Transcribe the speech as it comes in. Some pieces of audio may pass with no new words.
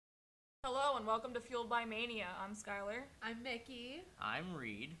Hello and welcome to Fueled by Mania. I'm Skylar. I'm Mickey, I'm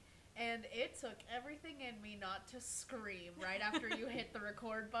Reed. and it took everything in me not to scream right after you hit the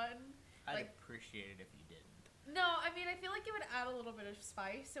record button. I'd appreciate it if you didn't. No, I mean, I feel like it would add a little bit of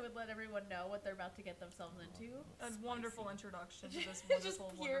spice. It would let everyone know what they're about to get themselves into. A wonderful introduction to this Just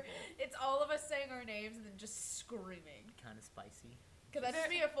wonderful, pure. wonderful. It's all of us saying our names and then just screaming. Kind of spicy. Could that just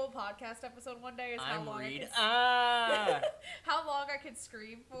be a full podcast episode one day? Is how I'm long Reed. how long I could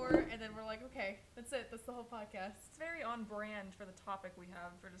scream for, and then we're like, okay, that's it. That's the whole podcast. It's very on brand for the topic we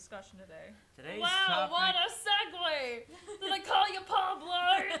have for discussion today. Today's Wow, topic. what a segue! Did I call you Paul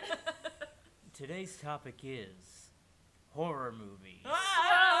Blart? Today's topic is horror movies.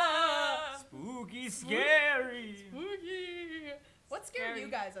 Ah! Spooky, scary. Spooky. What scared Scary. you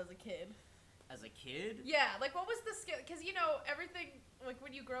guys as a kid? As a kid, Yeah, like what was the scare? Because everything, like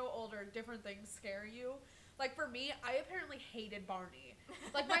when you grow older, different things scare you. Like for me, I apparently hated Barney.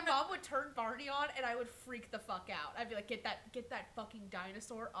 Like my mom would turn Barney on, and I would freak the fuck out. I'd be like, get that fucking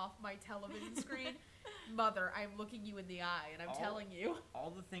dinosaur off my television screen, mother. I'm looking you in the eye, and I'm telling you. all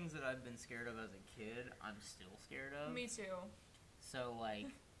the things that I've been scared of as a kid, I'm still scared of. Me too. So like,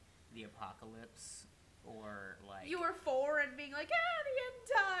 the apocalypse, or like. You were 4 and being like,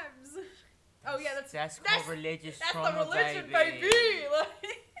 the end times. Oh yeah, that's called religious that's trauma, the religion, baby.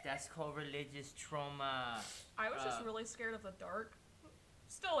 Like, That's called religious trauma. I was just really scared of the dark.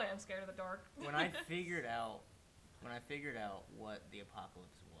 Still am scared of the dark. when I figured out what the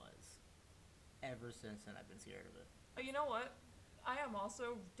apocalypse was, ever since then I've been scared of it. You know what? I am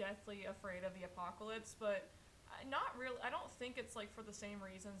also deathly afraid of the apocalypse, but not really. I don't think it's like for the same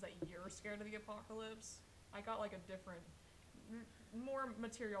reasons that you're scared of the apocalypse. I got like a different, more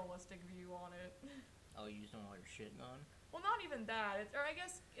materialistic view on it. Oh, you just don't want your shit gone? Well, not even that. Or I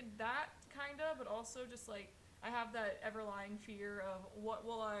guess that kind of, but also just like I have that ever-lying fear of what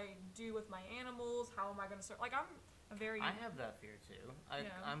will I do with my animals? How am I going to start? Like I'm a very. I have that fear too. Yeah.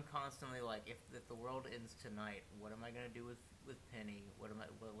 I'm constantly like, if the world ends tonight, what am I gonna do with Penny?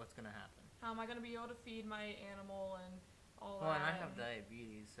 What's gonna happen? How am I going to be able to feed my animal and all Well, that? and I have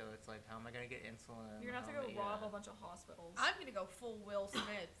diabetes, so it's like, how am I gonna get insulin? You're gonna have to go rob a bunch of hospitals. I'm gonna go full Will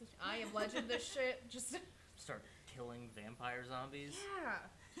Smith. I am legend this shit. Just Start killing vampire zombies.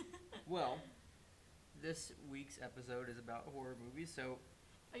 yeah. Well, this week's episode is about horror movies, so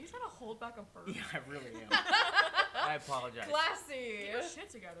Are you trying to hold back a burp? yeah, I really am. I apologize. Classy. Get your shit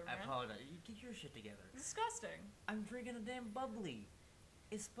together, I man. apologize. You get your shit together. Disgusting. I'm drinking a damn bubbly.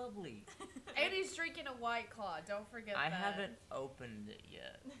 It's bubbly. And he's drinking a White Claw. Don't forget I that. haven't opened it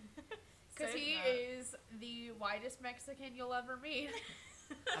yet. Because he Save that. is the whitest Mexican you'll ever meet.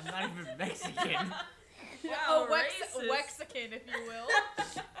 I'm not even Mexican. Wow, racist. Wexican, if you will.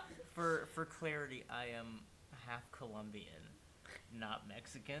 For clarity, I am half Colombian, not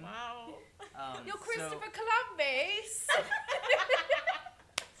Mexican. Wow. You're Christopher Columbus.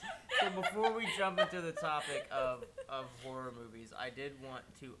 So before we jump into the topic of horror movies, I did want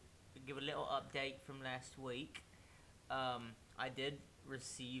to give a little update from last week. I did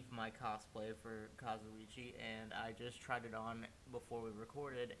receive my cosplay for Kazuichi, and I just tried it on before we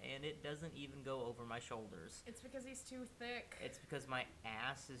recorded, and it doesn't even go over my shoulders. It's because he's too thick. It's because my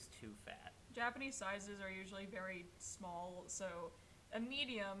ass is too fat. Japanese sizes are usually very small, so a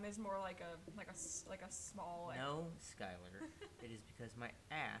medium is more like a small. No, Skylar, it is because my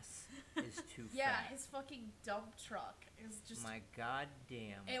ass is too Yeah, fat. his fucking dump truck is just. My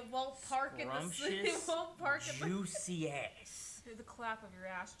goddamn It won't park in the. It scrumptious, won't park in the. juicy ass. The clap of your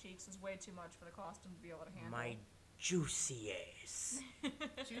ass cheeks is way too much for the costume to be able to handle. My juicy ass.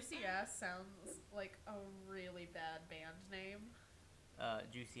 Juicy Ass sounds like a really bad band name.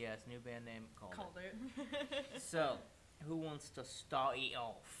 Juicy ass, new band name, Called it. So, who wants to start it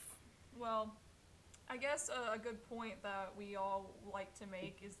off? Well, I guess a good point that we all like to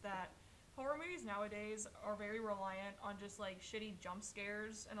make is that horror movies nowadays are very reliant on just like shitty jump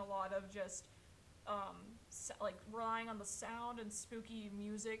scares and a lot of just like relying on the sound and spooky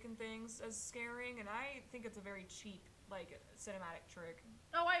music and things as scaring, and I think it's a very cheap like cinematic trick.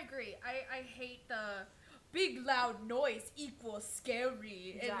 Oh, I agree. I hate the big loud noise equals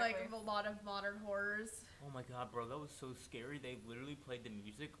scary in like Exactly. a lot of modern horrors. Oh my god, bro, that was so scary. They literally played the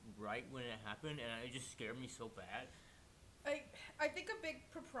music right when it happened, and it just scared me so bad. I think a big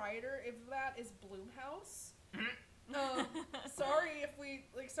proprietor of that is Blumhouse. Sorry if we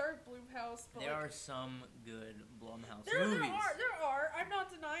sorry Blumhouse, but There are some good Blumhouse there movies. are. I'm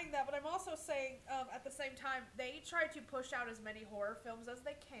not denying that, but I'm also saying at the same time they try to push out as many horror films as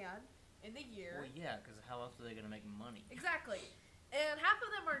they can in the year. Well, yeah, because how else are they gonna make money? Exactly. And half of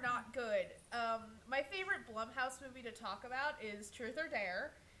them are not good. My favorite Blumhouse movie to talk about is Truth or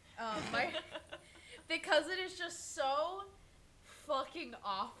Dare. My because it is just so fucking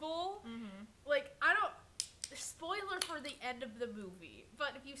awful. Mm-hmm. Like, I don't. Spoiler for the end of the movie, but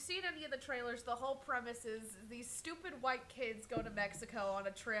if you've seen any of the trailers, the whole premise is these stupid white kids go to Mexico on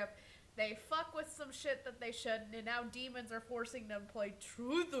a trip. They fuck with some shit that they shouldn't, and now demons are forcing them to play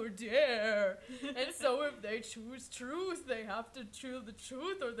truth or dare. And so if they choose truth, they have to choose the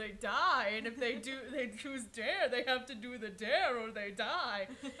truth or they die. And if they choose dare, they have to do the dare or they die.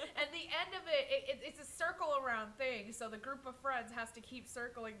 And the end of it's a circle around thing. So the group of friends has to keep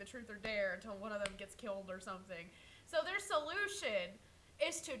circling the truth or dare until one of them gets killed or something. So their solution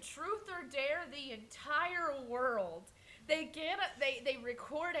is to truth or dare the entire world. They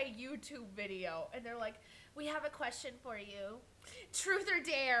record a YouTube video and they're like, we have a question for you, truth or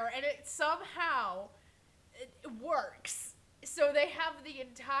dare, and it somehow works. So they have the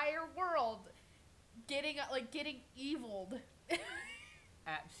entire world getting eviled.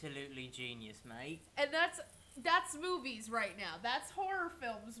 Absolutely genius, mate. And that's movies right now. That's horror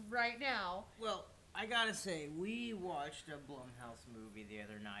films right now. Well, I gotta say, we watched a Blumhouse movie the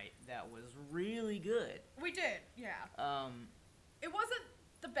other night that was really good. We did, yeah. It wasn't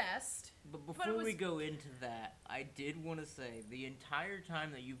the best. But before was- we go into that, I did want to say, the entire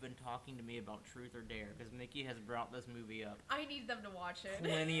time that you've been talking to me about Truth or Dare, because Mickey has brought this movie up I need them to watch it.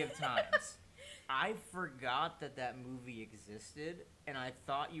 plenty of times, I forgot that movie existed, and I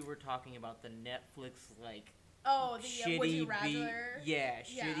thought you were talking about the Netflix, like, Oh, the shitty Would You B, Rather? yeah,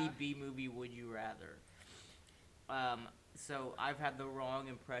 Yeah. shitty B movie Would You Rather. So I've had the wrong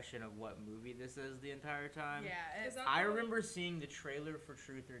impression of what movie this is the entire time. Yeah. Is that I the- remember seeing the trailer for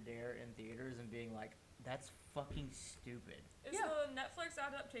Truth or Dare in theaters and being like, that's fucking stupid. Is Yeah. the Netflix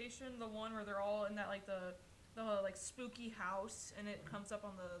adaptation the one where they're all in that like the like spooky house and it comes up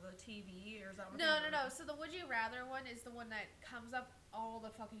on the TV, or is that what No. I'm thinking of? So the Would You Rather one is the one that comes up all the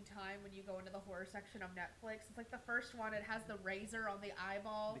fucking time when you go into the horror section of Netflix. It's like the first one. It has the razor on the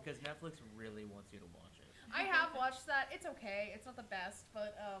eyeball. Because Netflix really wants you to watch it. I have watched that. It's okay. It's not the best,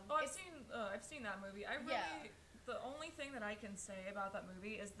 but Oh, I've it's, seen that movie. I really Yeah. The only thing that I can say about that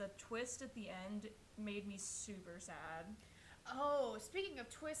movie is the twist at the end made me super sad. Oh, speaking of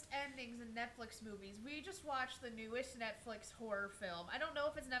twist endings in Netflix movies, we just watched the newest Netflix horror film. I don't know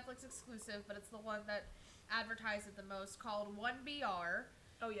if it's Netflix exclusive, but it's the one that advertised it the most, called 1BR.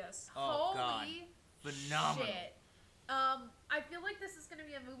 Oh yes. Oh, God. Holy Phenomenal. shit. I feel like this is going to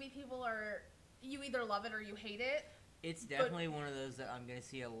be a movie you either love it or you hate it. It's definitely one of those that I'm going to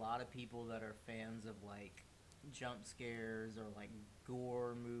see a lot of people that are fans of, like, jump scares or, like,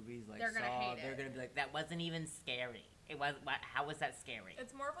 gore movies, like They're gonna Saw. hate They're it. going to be like, that wasn't even scary. How was that scary?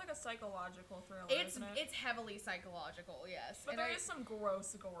 It's more of like a psychological thriller, It's isn't it? it's heavily psychological, yes. But And there I- is some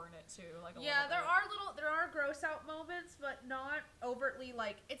gross gore in it too, like a Yeah, little bit. there are gross out moments, but not overtly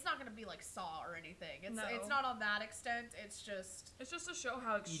like it's not gonna be like Saw or anything. No. It's not on that extent. It's just It's just to show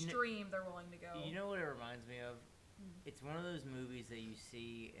how extreme they're willing to go. You know what it reminds me of? Hmm. It's one of those movies that you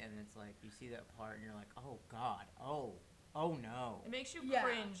see, and it's like, you see that part, and you're like, oh, God, oh no. It makes you Yeah.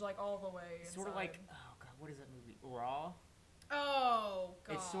 cringe like all the way. It's sort of like, inside. oh, God, what is that movie? Raw? oh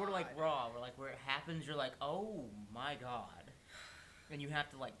god. It's sort of like Raw, where it happens, you're like, oh, my God. And you have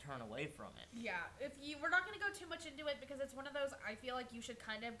to, like, turn away from it. Yeah, we're not gonna go too much into it because it's one of those I feel like you should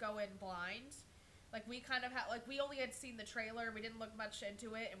kind of go in blind. Like we kind of we only had seen the trailer, we didn't look much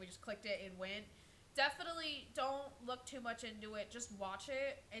into it, and we just clicked it and went. Definitely don't look too much into it. Just watch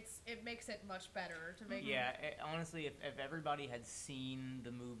it. It makes it much better to make. Yeah, honestly, if everybody had seen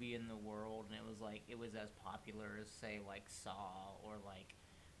the movie in the world and it was as popular as, say, like Saw or like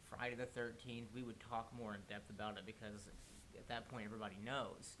Friday the 13th, we would talk more in depth about it because at that point everybody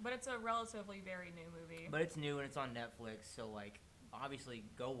knows. But it's a relatively very new movie. But it's new and it's on Netflix, so like obviously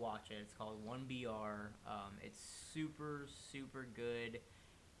go watch it. It's called 1BR. It's super super good.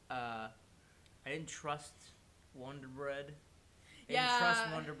 I didn't trust Wonder Bread. I didn't trust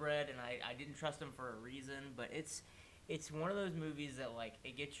Yeah. Wonder Bread, and I didn't trust him for a reason. But it's one of those movies that like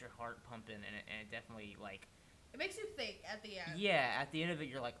it gets your heart pumping, and it definitely like It makes you think at the end. yeah. At the end of it,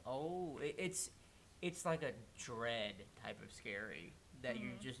 you're like, oh, it's like a dread type of scary that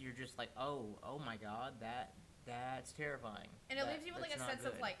you're just like, oh my God, that's terrifying. And it leaves you with like a That's not sense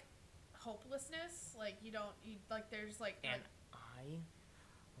of good. like hopelessness. Like you like there's like And I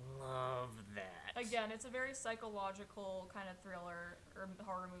love that. Again, it's a very psychological kind of thriller or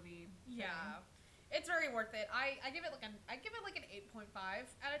horror movie. yeah. It's very worth it. I give it like an 8.5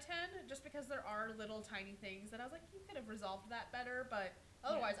 out of 10 just because there are little tiny things that I was like you could have resolved that better, but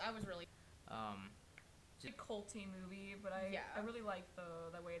otherwise I was really It's a culty movie, but I Yeah. really like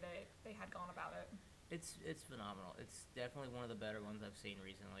the way they had gone about it. It's phenomenal. It's definitely one of the better ones I've seen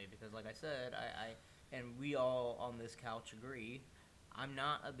recently because, like I said, I and we all on this couch agree. I'm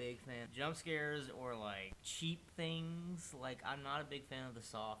not a big fan of jump scares or like cheap things. Like I'm not a big fan of the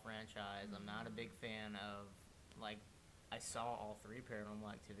Saw franchise. I'm not a big fan of like I saw all three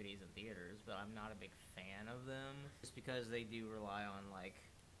Paranormal Activities in theaters, but I'm not a big fan of them just because they do rely on like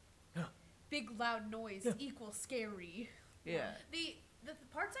Big loud noise equals scary. yeah. The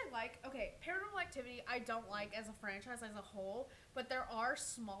parts I like, okay, Paranormal Activity I don't like as a franchise as a whole, but there are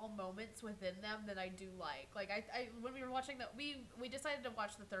small moments within them that I do like. Like I when we were watching that, we decided to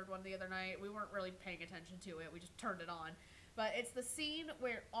watch the third one the other night. We weren't really paying attention to it. We just turned it on. But it's the scene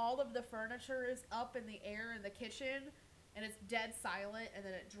where all of the furniture is up in the air in the kitchen and it's dead silent and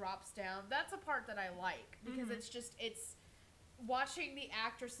then it drops down. That's a part that I like because it's watching the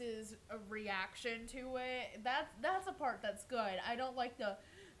actress's reaction to it. That's a part that's good. I don't like the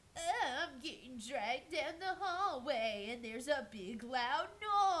I'm getting dragged down the hallway and there's a big loud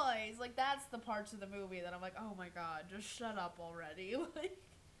noise. Like that's the parts of the movie that I'm like, oh my god, just shut up already. Like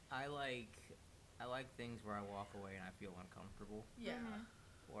I like things where I walk away and I feel uncomfortable. yeah.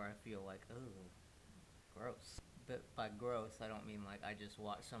 Or I feel like, oh, gross. But by gross, I don't mean like I just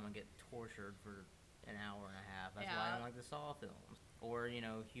watch someone get tortured for an hour and a half. That's why I don't like the Saw films. Or, you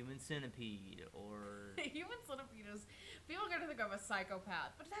know, Human Centipede, or... Human Centipede is... People are going to think I'm a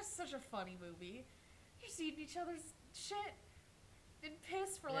psychopath, but that's such a funny movie. You're just eating each other's shit and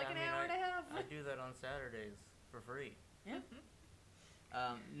piss for like an hour and a half. I do that on Saturdays for free. Yeah.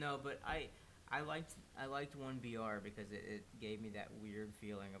 No, but I liked 1BR because it gave me that weird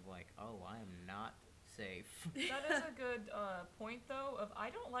feeling of like, oh, I am not safe. That is a good point, though. Of I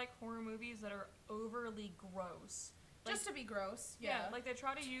don't like horror movies that are overly gross. Like, Just to be gross. yeah, like they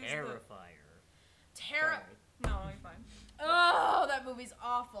try to use Terrifier. Terror. No, you're fine. Oh, that movie's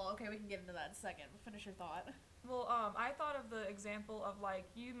awful. Okay, we can get into that in a second. Finish your thought. Well, I thought of the example of like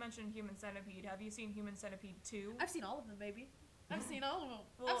you mentioned Human Centipede. Have you seen Human Centipede 2? I've seen all of them, baby. I've seen all of them.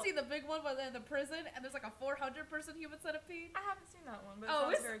 Well, I've seen the big one where they're in the prison and there's like a 400-person Human Centipede. I haven't seen that one, but it Oh,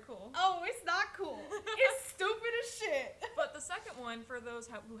 sounds it's- very cool. Oh, it's not cool. It's stupid as shit. But the second one, for those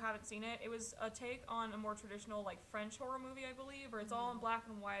who haven't seen it, it was a take on a more traditional like French horror movie, I believe, where it's all in black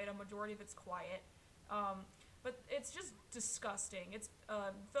and white. A majority of it's quiet. But it's just disgusting. It's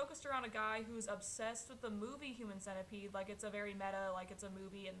focused around a guy who's obsessed with the movie Human Centipede. Like, it's a very meta, like it's a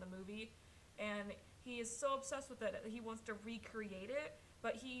movie in the movie. And he is so obsessed with it that he wants to recreate it.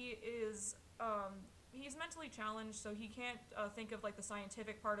 But he is, he's mentally challenged, so he can't think of, like, the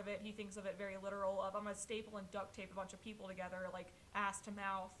scientific part of it. He thinks of it very literal, of I'm gonna staple and duct tape a bunch of people together, like, ass to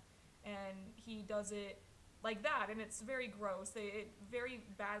mouth. And he does it like that, and it's very gross. It very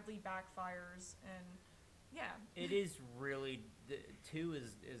badly backfires, and yeah. It is really... 2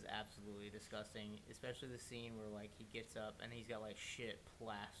 is absolutely disgusting, especially the scene where, like, he gets up and he's got, like, shit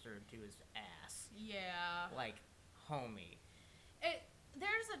plastered to his ass. Yeah. Like, homie.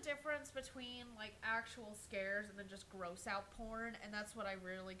 There's a difference between like actual scares and then just gross out porn, and that's what I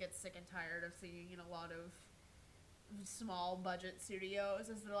really get sick and tired of seeing in a lot of small budget studios.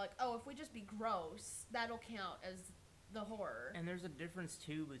 Is they're like, oh, if we just be gross, that'll count as the horror. And there's a difference,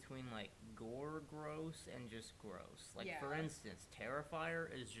 too, between, like, gore gross and just gross. Like, for Yeah. instance, Terrifier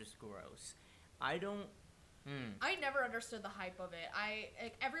is just gross. I don't... I never understood the hype of it.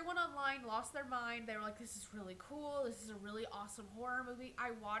 Like, everyone online lost their mind. They were like, this is really cool. This is a really awesome horror movie.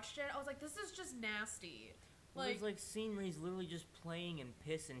 I watched it. I was like, this is just nasty. Well, there's, like, scene where he's literally just playing and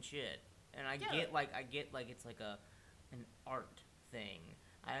piss and shit. And I Yeah. get, like, it's, like, an art thing.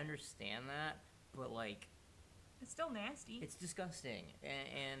 I understand that, but, like... It's still nasty. It's disgusting.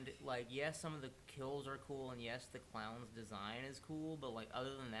 And, like, yes, some of the kills are cool, and yes, the clown's design is cool, but, like,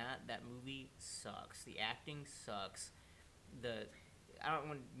 other than that, that movie sucks. The acting sucks. I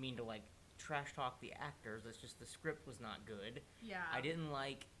don't mean to, like, trash talk the actors, it's just the script was not good. Yeah. I didn't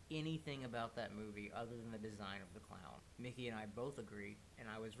like anything about that movie other than the design of the clown. Mickey and I both agree, and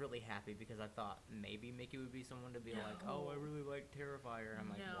I was really happy because I thought maybe Mickey would be someone to be like, oh, I really like Terrifier, and I'm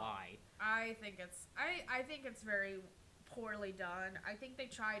like, No. why? I think it's very poorly done. I think they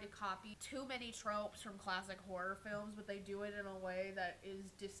try to copy too many tropes from classic horror films, but they do it in a way that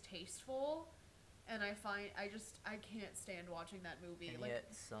is distasteful. And I can't stand watching that movie. And like, yet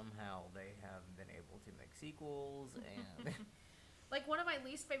somehow they have been able to make sequels and. like one of my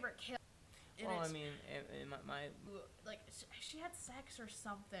least favorite kills. Well, I mean, like she had sex or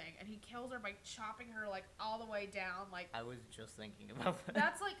something, and he kills her by chopping her like all the way down. Like I was just thinking about that.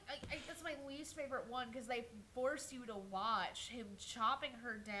 that's like that's my least favorite one because they force you to watch him chopping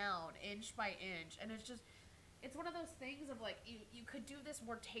her down inch by inch, and it's just it's one of those things of like you could do this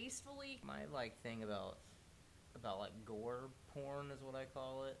more tastefully. My like thing about like gore porn is what I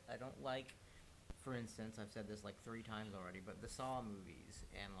call it. I don't like, for instance, I've said this like 3 times already, but the Saw movies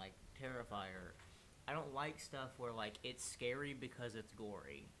and like Terrifier, I don't like stuff where like it's scary because it's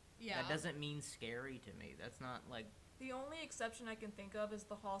gory. Yeah. That doesn't mean scary to me. That's not like. The only exception I can think of is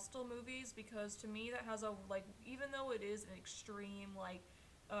the Hostel movies, because to me that has a, like, even though it is an extreme, like,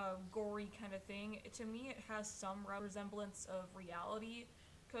 gory kind of thing, to me it has some resemblance of reality,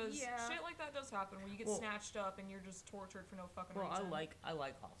 because shit like that does happen, where you get snatched up and you're just tortured for no fucking reason. I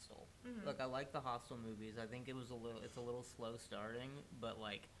like Hostel. Mhm. Look, I like the Hostel movies. I think it's a little slow starting, but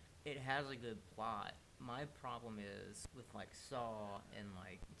like it has a good plot. My problem is with like Saw and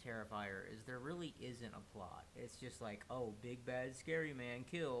like Terrifier is there really isn't a plot. It's just like, oh, big bad scary man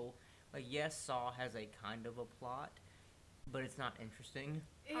kill. Like, yes, Saw has a kind of a plot, but it's not interesting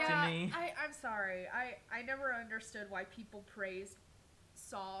to me. I'm sorry. I never understood why people praised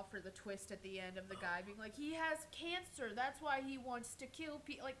Saw for the twist at the end of the guy being like, he has cancer, that's why he wants to kill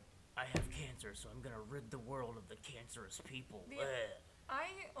people. Like, I have cancer, so I'm gonna rid the world of the cancerous people. I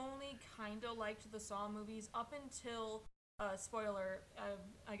only kind of liked the Saw movies up until, spoiler,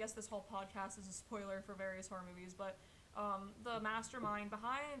 I guess this whole podcast is a spoiler for various horror movies, but the mastermind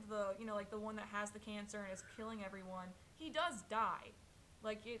behind the, you know, like the one that has the cancer and is killing everyone, he does die.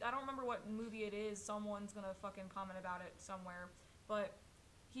 Like, I don't remember what movie it is, someone's gonna fucking comment about it somewhere, but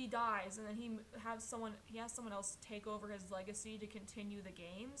he dies, and then he has someone else take over his legacy to continue the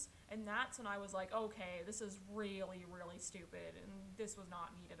games, and that's when I was like, okay, this is really, really stupid, and this was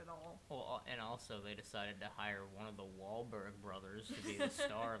not needed at all. Well, and also they decided to hire one of the Wahlberg brothers to be the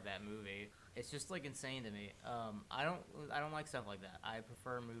star of that movie. It's just like insane to me. I don't like stuff like that. I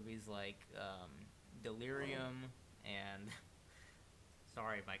prefer movies like Delirium and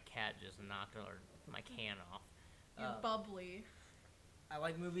sorry, my cat just knocked my can off. you're bubbly. I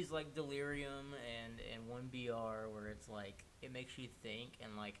like movies like Delirium and 1BR, where it's like it makes you think,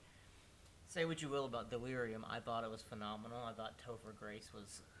 and like, say what you will about Delirium, I thought it was phenomenal. I thought Topher Grace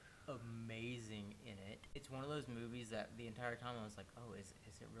was amazing in it. It's one of those movies that the entire time I was like, oh, is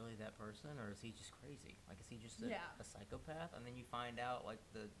it really that person, or is he just crazy? Like, is he just a psychopath? And then you find out like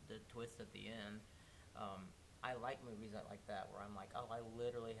the twist at the end. I like movies like that where I'm like, oh, I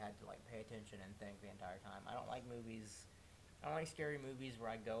literally had to like pay attention and think the entire time. I don't like scary movies where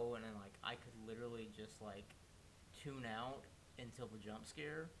I go and then like I could literally just like tune out until the jump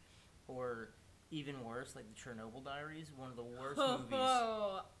scare, or even worse, like the Chernobyl Diaries, one of the worst movies.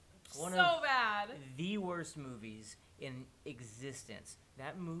 Bad. The worst movies in existence.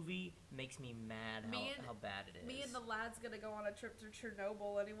 That movie makes me mad how bad it is. Me and the lad's gonna go on a trip to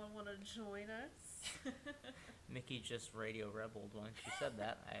Chernobyl. Anyone want to join us? Mickey just radio rebelled when she said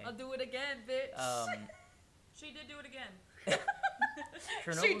that. I'll do it again, bitch. She did do it again.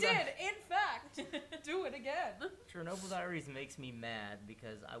 She did, in fact, do it again. Chernobyl Diaries makes me mad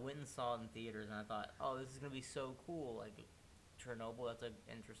because I went and saw it in theaters and I thought, oh, this is gonna be so cool. Like, Chernobyl, that's an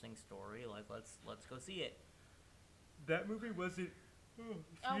interesting story. Like, let's go see it. That movie wasn't.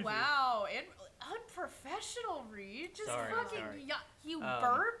 Oh wow, and unprofessional, Reed. Just sorry. You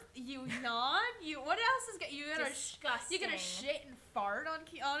burp, you yawn, you. What else is you gonna disgusting? You gonna shit and fart on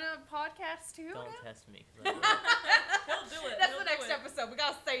a podcast too? Don't now? test me. He'll do it. That's the next episode. We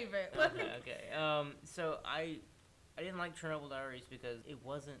gotta save it. Okay. So I didn't like Chernobyl Diaries because it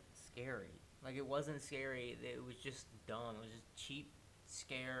wasn't scary. Like, it wasn't scary. It was just dumb. It was just cheap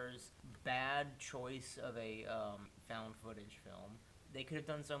scares. Bad choice of a found footage film. They could have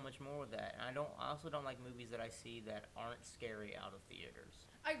done so much more with that. And I also don't like movies that I see that aren't scary out of theaters.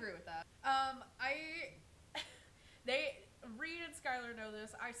 I agree with that. Reed and Skylar know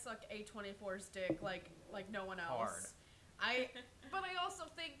this. I suck A24's dick like no one else. Hard. But I also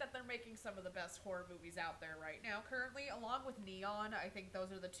think that they're making some of the best horror movies out there right now currently, along with Neon. I think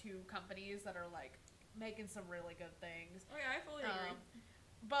those are the 2 companies that are like making some really good things. Oh yeah, I fully agree.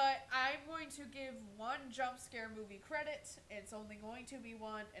 But I'm going to give one jump scare movie credit. It's only going to be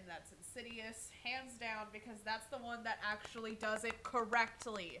one, and that's Insidious, hands down, because that's the one that actually does it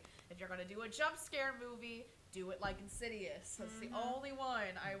correctly. If you're going to do a jump scare movie, do it like Insidious. That's the only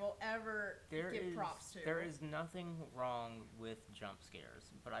one I will ever give props to. There is nothing wrong with jump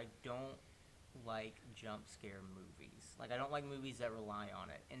scares, but I don't like jump scare movies. Like, I don't like movies that rely on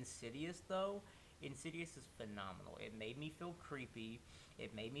it. Insidious, though, Insidious is phenomenal. It made me feel creepy.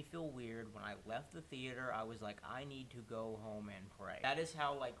 It made me feel weird. When I left the theater, I was like, I need to go home and pray. That is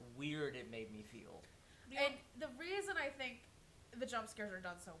how, like, weird it made me feel. And the reason I think the jump scares are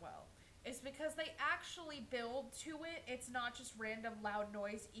done so well is because they actually build to it. It's not just random loud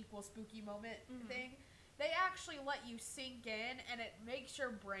noise equals spooky moment thing. they actually let you sink in, and it makes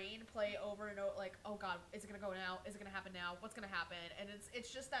your brain play over and over, like, oh god, is it gonna go now? Is it gonna happen now? What's gonna happen? And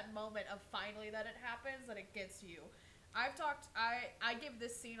it's just that moment of finally that it happens that it gets you. I give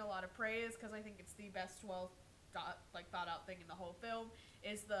this scene a lot of praise because I think it's the best, thought out thing in the whole film.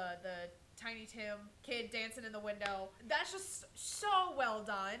 Is the Tiny Tim kid dancing in the window. That's just so well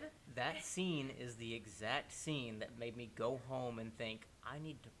done. That scene is the exact scene that made me go home and think, I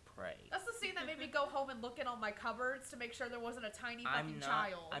need to pray. That's the scene that made me go home and look in all my cupboards to make sure there wasn't a tiny fucking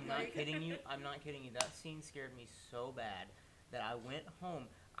child. I'm not kidding you. I'm not kidding you. That scene scared me so bad that I went home.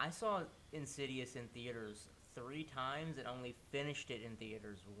 I saw Insidious in theaters 3 times and only finished it in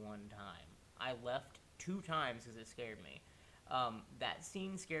theaters 1 time. I left 2 times because it scared me. That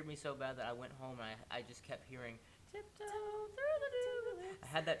scene scared me so bad that I went home and I just kept hearing, tiptoe through the tulips. I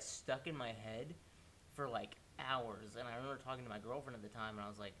had that stuck in my head for like hours, and I remember talking to my girlfriend at the time, and I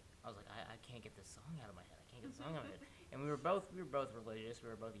was like, I can't get this song out of my head. I can't get the song out of my head. And we were both religious. We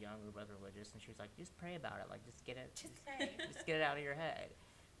were both young. We were both religious, and she was like, just pray about it. Like, just get it. Just get it out of your head.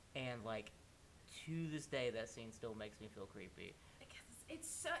 And like, to this day, that scene still makes me feel creepy.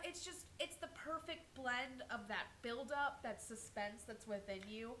 It's the perfect blend of that build-up, that suspense that's within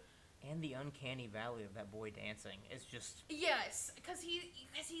you, and the uncanny valley of that boy dancing. It's just yes, because he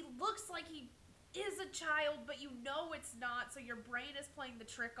looks like he is a child, but you know it's not. So your brain is playing the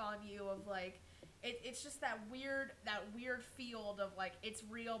trick on you of like, it's just that weird field of like it's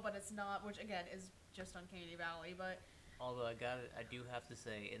real but it's not, which again is just uncanny valley. But although I do have to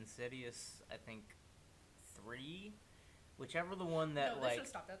say, Insidious, I think 3. Whichever the one that no, like, they should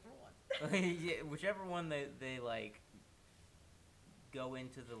stop that for 1. yeah, whichever one they like go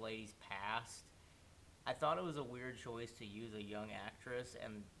into the lady's past. I thought it was a weird choice to use a young actress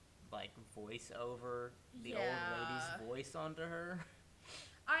and like voice over the old lady's voice onto her.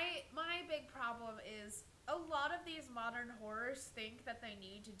 My big problem is a lot of these modern horrors think that they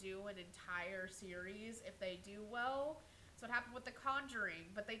need to do an entire series if they do well. So it happened with The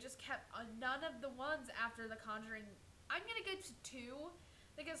Conjuring, but they just kept none of the ones after The Conjuring. I'm gonna go to 2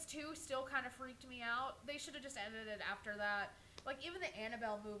 because 2 still kind of freaked me out. They should have just ended it after that. Like, even the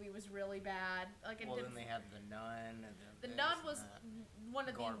Annabelle movie was really bad. Like, then they have The Nun. And The Nun was one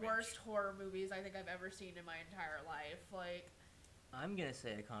of the worst horror movies I think I've ever seen in my entire life. Like, I'm gonna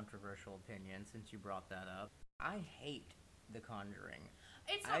say a controversial opinion since you brought that up. I hate The Conjuring.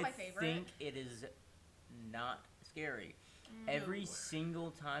 It's not my favorite. I think it is not scary. Every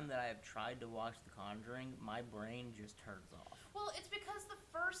single time that I have tried to watch The Conjuring, my brain just turns off. Well, it's because the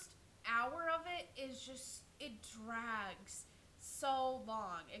first hour of it is just, it drags so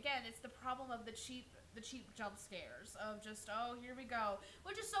long. Again, it's the problem of the cheap jump scares of just, oh, here we go.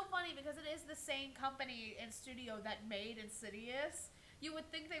 Which is so funny because it is the same company and studio that made Insidious. You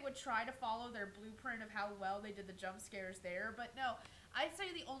would think they would try to follow their blueprint of how well they did the jump scares there, but no. I'd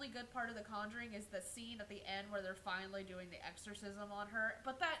say the only good part of The Conjuring is the scene at the end where they're finally doing the exorcism on her.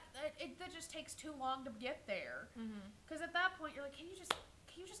 But that just takes too long to get there. Because at that point you're like, can you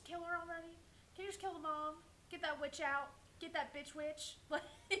just kill her already? Can you just kill the mom? Get that witch out. Get that bitch witch.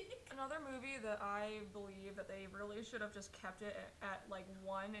 Another movie that I believe that they really should have just kept it at like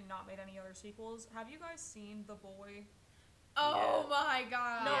 1 and not made any other sequels. Have you guys seen The Boy? Oh my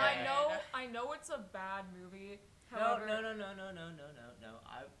god. No, I know it's a bad movie. However, no.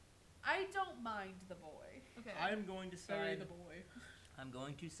 I don't mind The Boy. Okay. I'm going to side. The Boy. I'm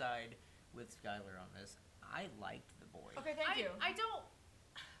going to side with Skylar on this. I liked The Boy. Okay, thank you.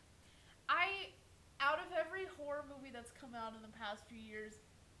 Out of every horror movie that's come out in the past few years,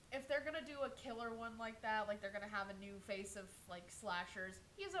 if they're gonna do a killer one like that, like they're gonna have a new face of like slashers,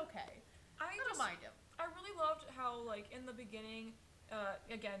 he's okay. I don't mind him. I really loved how, like, in the beginning,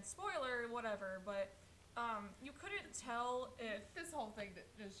 again, spoiler, whatever, but you couldn't tell if this whole thing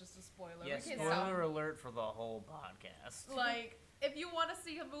is just a spoiler. Yes, spoiler alert for the whole podcast. Like, if you want to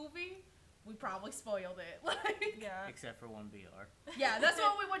see a movie, we probably spoiled it. Like, yeah. Except for 1BR. Yeah, that's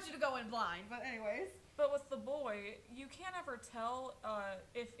why we want you to go in blind. But anyways. But with The Boy, you can't ever tell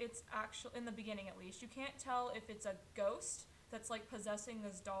if it's actually, in the beginning at least, you can't tell if it's a ghost that's like possessing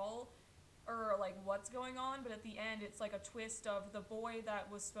this doll or like what's going on, but at the end it's like a twist of the boy that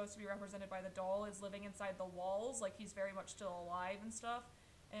was supposed to be represented by the doll is living inside the walls, like he's very much still alive and stuff.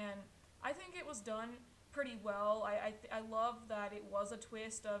 And I think it was done pretty well. I love that it was a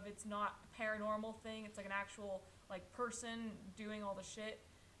twist of it's not a paranormal thing, it's like an actual like person doing all the shit.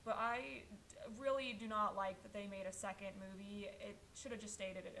 But I really do not like that they made a second movie. It should have just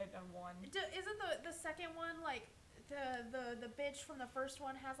stayed at 1. Isn't the second one like the bitch from the first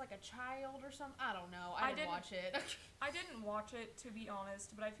one has like a child or something? I don't know. I didn't watch it. I didn't watch it, to be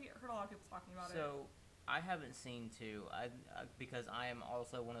honest, but I've heard a lot of people talking about it. So I haven't seen 2. Because I am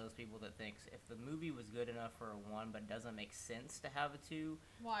also one of those people that thinks if the movie was good enough for a 1 but doesn't make sense to have a 2,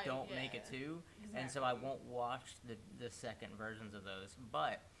 Why? don't yeah. make a 2. And so I won't watch the second versions of those.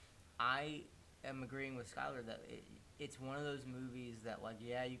 But I am agreeing with Skylar that it's one of those movies that, like,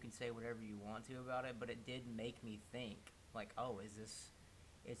 yeah, you can say whatever you want to about it, but it did make me think, like, oh, is this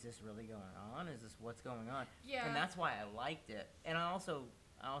really going on? Is this what's going on? Yeah. And that's why I liked it. And I also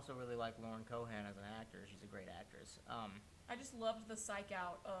really like Lauren Cohan as an actor. She's a great actress. I just loved the psych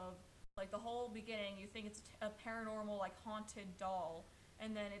out of, like, the whole beginning. You think it's a paranormal, like, haunted doll,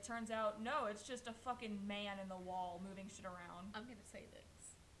 and then it turns out, no, it's just a fucking man in the wall moving shit around. I'm gonna say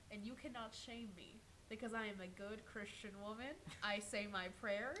this, and you cannot shame me because I am a good Christian woman. I say my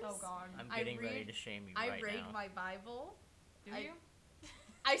prayers. Oh, God. I'm I getting ready read- to shame you I right read now. my Bible. Do I- you?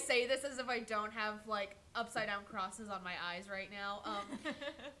 I say this as if I don't have like upside down crosses on my eyes right now.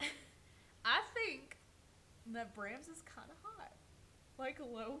 I think that Brams is kind of hot, like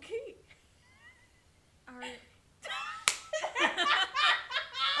low key.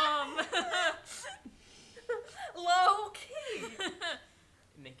 Low key.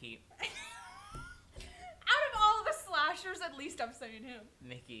 Mickey, Out of all the slashers, at least I'm saying him.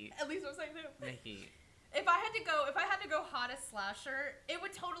 Mickey, At least I'm saying him. Mickey. If I had to go hottest slasher, it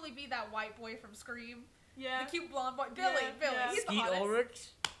would totally be that white boy from Scream. Yeah. The cute blonde boy. Billy. Yeah. He's the Skeet hottest. Ulrich.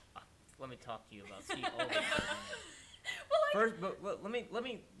 Let me talk to you about Skeet Ulrich. Well, like, First, but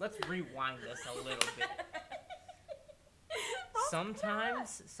let's rewind this a little bit.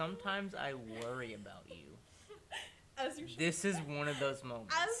 Sometimes I worry about you. as you should. This is one of those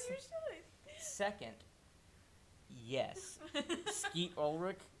moments. As you should. Second, yes, Skeet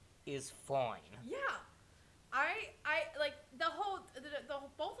Ulrich is fine. Yeah. I like the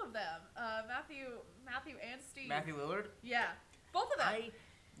both of them. Matthew and Steve. Matthew Lillard. Yeah. Both of them.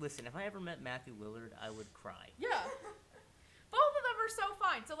 Listen. If I ever met Matthew Lillard, I would cry. Yeah. Both of them are so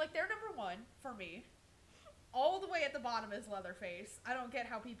fine. So like they're number 1 for me. All the way at the bottom is Leatherface. I don't get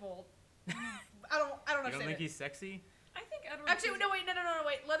how people. I don't You understand don't think it. he's sexy? I think Edward. Actually, no, wait.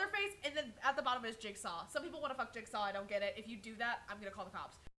 Leatherface, and then at the bottom is Jigsaw. Some people want to fuck Jigsaw. I don't get it. If you do that, I'm gonna call the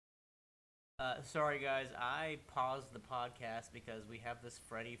cops. Sorry guys, I paused the podcast because we have this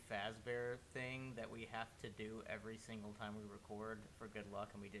Freddy Fazbear thing that we have to do every single time we record for good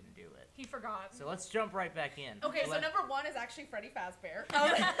luck, and we didn't do it. He forgot. So let's jump right back in. Okay, so Let- number 1 is actually Freddy Fazbear.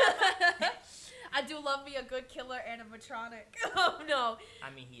 I do love me a good killer animatronic. Oh no,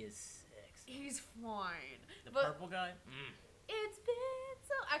 I mean, he is sexy. he's fine. The But purple guy? it's been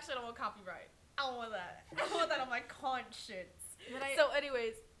so. Actually, I don't want copyright. I don't want that. I don't want that on my conscience. But I, So,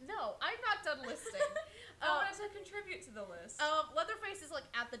 anyways, no, I'm not done listing. I wanted to contribute to the list. Leatherface is like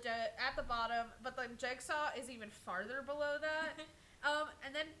at the bottom, but then Jigsaw is even farther below that.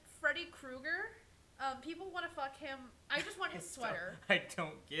 And then Freddy Krueger. People want to fuck him. I just want his sweater. I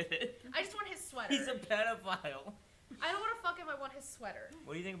don't get it. I just want his sweater. He's a pedophile. I don't want to fuck him. I want his sweater.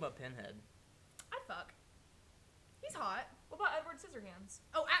 What do you think about Pinhead? I'd fuck. He's hot. What about Edward Scissorhands?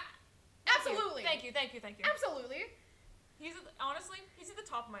 Oh, absolutely. Thank you. Absolutely. Honestly, he's at the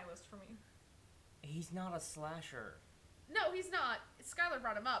top of my list for me. He's not a slasher. No, he's not. Skylar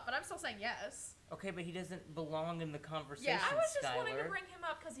brought him up, but I'm still saying yes. Okay, but he doesn't belong in the conversation, Yeah. I was just wanting to Skylar. bring him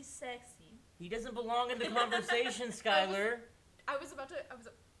up because he's sexy. He doesn't belong in the conversation, Skylar. I was about to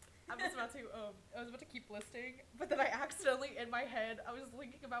keep listing, but then I accidentally, in my head, I was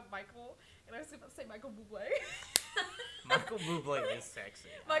thinking about Michael, and I was about to say Michael Bublé. Michael Bublé is sexy.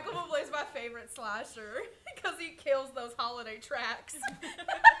 Michael Bublé is my favorite slasher, because he kills those holiday tracks.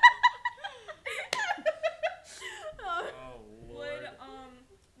 Oh, Lord.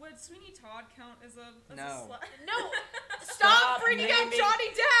 Would Sweeney Todd count as a No. No, stop Stop bringing up naming- Johnny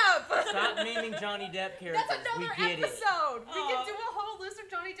Depp! Stop naming Johnny Depp characters. That's another we get it. episode. We can Aw. do a whole list of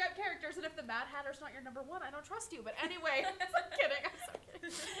Johnny Depp characters, and if the Mad Hatter's not your number 1, I don't trust you. But anyway, I'm kidding.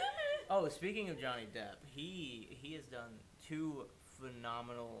 I'm so kidding. Oh, speaking of Johnny Depp, he has done 2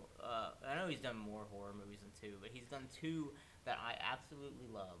 phenomenal. I know he's done more horror movies than 2, but he's done 2 that I absolutely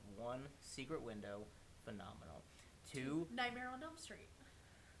love. 1, Secret Window, phenomenal. 2, Nightmare on Elm Street.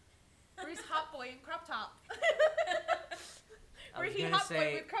 Where he's hot boy in crop top. I Where was he gonna hot boy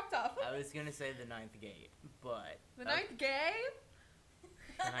say with crop top. I was gonna say The Ninth Gate, but The ninth gay.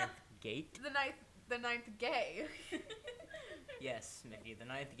 The Ninth Gate. The ninth gay. Yes, Mickey, The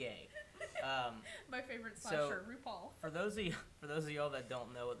Ninth Gate. My favorite So- slasher, RuPaul. For those of y'all that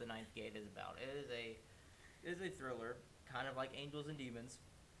don't know what The Ninth Gate is about, it is a thriller, kind of like Angels and Demons,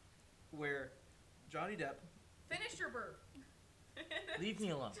 where Johnny Depp. Finish your burp. Leave me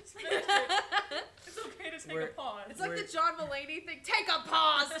alone. Just finish it. It's okay to take We're- a pause. It's like Where- the John Mulaney thing. Take a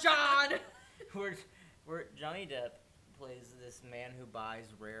pause, John. Where where Johnny Depp plays this man who buys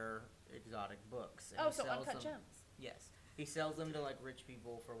rare exotic books. And Oh, he so sells Uncut them. Gems. Yes, he sells them to like rich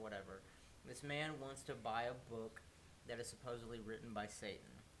people for whatever. This man wants to buy a book that is supposedly written by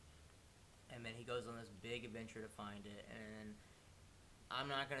Satan, and then he goes on this big adventure to find it. And I'm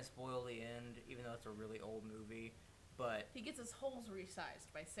not gonna spoil the end, even though it's a really old movie, but He gets his holes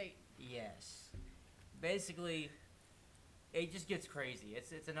resized by Satan. yes, basically, it just gets crazy.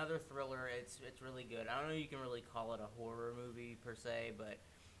 It's another thriller. It's really good. I don't know if you can really call it a horror movie per se, but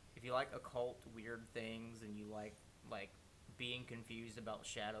if you like occult weird things and you like being confused about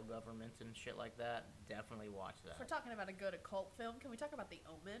shadow governments and shit like that, definitely watch If we're that. talking about a good occult film, can we talk about The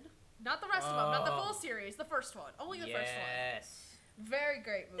Omen? Not the rest of them, not the full series, the first one. Only the first one. Yes. Very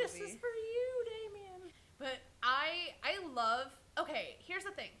great movie. This is for you, Damien. But I love. Okay, here's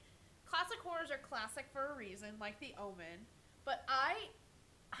the thing. Classic horrors are classic for a reason, like The Omen. But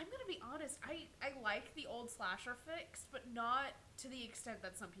I'm gonna be honest. I like the old slasher flicks, but not to the extent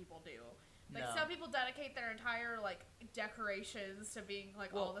that some people do. Like No. some people dedicate their entire like decorations to being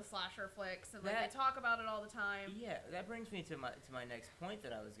like all Well, the slasher flicks, and like that- they talk about it all the time. Yeah, that brings me to my next point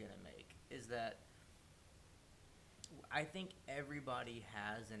that I was gonna make is that I think everybody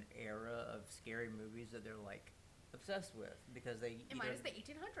has an era of scary movies that they're like obsessed with because they And mine is the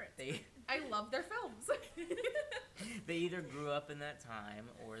 1800s. they I love their films. they either grew up in that time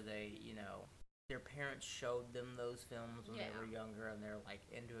or they their parents showed them those films when they Yeah. were younger and they're like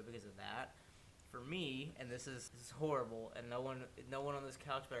into it because of that. For me, and this is horrible, and no one on this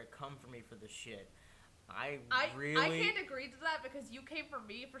couch better come for me for this shit. I can't agree to that because you came for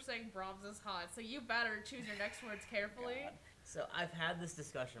me for saying Brahms is hot, so you better choose your next words carefully. God. So I've had this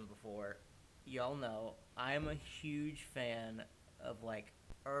discussion before. Y'all know I am a huge fan of like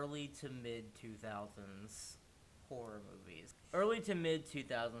early to mid 2000s horror movies. Early to mid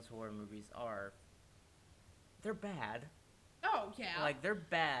 2000s horror movies they're bad. Oh yeah. Like they're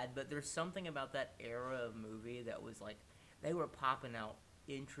bad, but there's something about that era of movie that was like they were popping out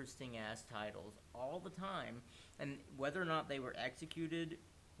interesting ass titles all the time, and whether or not they were executed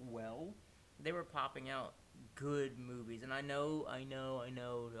well, they were popping out good movies. And I know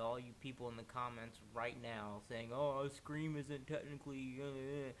all you people in the comments right now saying, "Oh, Scream isn't technically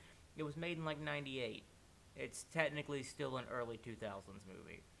it was made in like 98. It's technically still an early 2000s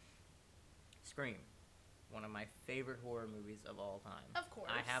movie." Scream, one of my favorite horror movies of all time. Of course.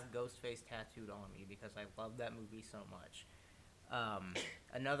 I have Ghostface tattooed on me because I love that movie so much.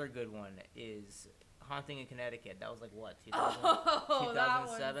 Another good one is Haunting in Connecticut. That was like what, 2000, Oh, that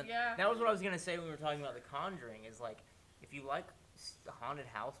 2007? one, yeah. That was what I was going to say when we were talking about The Conjuring, is like, if you like haunted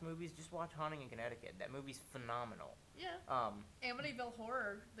house movies, just watch Haunting in Connecticut. That movie's phenomenal. Yeah. Um, Amityville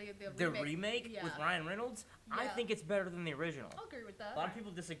Horror, the remake yeah. with Ryan Reynolds, I Yeah. think it's better than the original. I'll agree with that. A lot of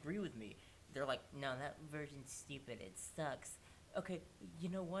people disagree with me. They're like, no, that version's stupid. It sucks. Okay, you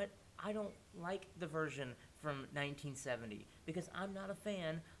know what? I don't like the version from 1970 because I'm not a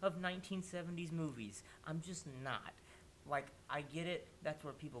fan of 1970s movies. I'm just not. Like, I get it. That's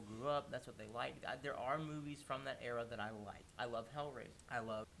where people grew up. That's what they liked. There are movies from that era that I like. I love Hellraiser. I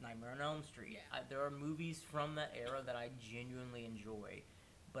love Nightmare on Elm Street. Yeah. There are movies from that era that I genuinely enjoy,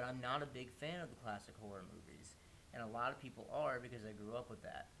 but I'm not a big fan of the classic horror movies. And a lot of people are because they grew up with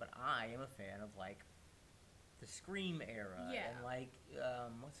that. But I am a fan of, like, the Scream era. Yeah. And, like,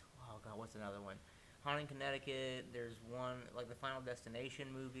 what's another one? Haunting Connecticut. There's one, like, the Final Destination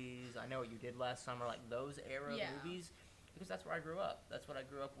movies. I Know What You Did Last Summer. Like, those era Yeah. movies. Because that's where I grew up. That's what I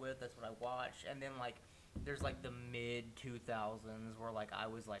grew up with. That's what I watched. And then, like, there's, like, the mid-2000s where, like, I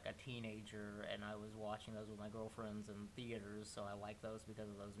was, like, a teenager and I was watching those with my girlfriends in theaters. So I like those because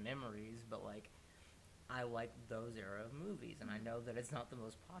of those memories. But, like, I like those era of movies, and I know that it's not the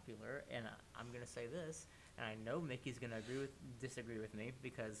most popular, and I'm going to say this, and I know Mickey's going to disagree with me,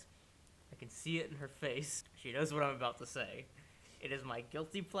 because I can see it in her face. She knows what I'm about to say. It is my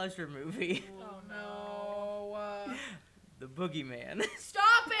guilty pleasure movie, Oh no. The Boogeyman.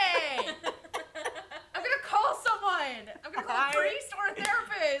 Stop it! I'm gonna call someone! I'm gonna call a priest or a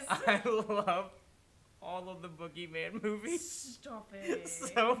therapist! I love all of the Boogeyman movies Stop it.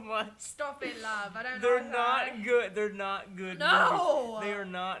 so much. Stop it, love. I don't know. They're how. not good. They're not good No! movies. They are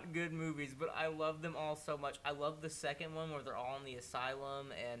not good movies, but I love them all so much. I love the second one where they're all in the asylum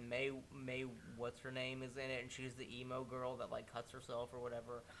and May what's her name is in it, and she's the emo girl that like cuts herself or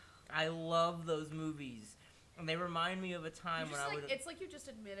whatever. I love those movies. And they remind me of a time when I would. It's like you just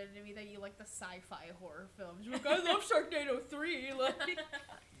admitted to me that you like the sci-fi horror films. You're like, I love Sharknado 3. Like,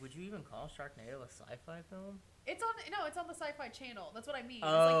 Would you even call Sharknado a sci-fi film? it's on the Sci-Fi Channel. That's what I mean. It's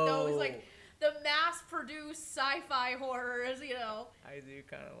like those like the mass-produced sci-fi horrors, you know. I do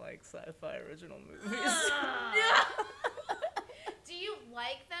kind of like sci-fi original movies. Do you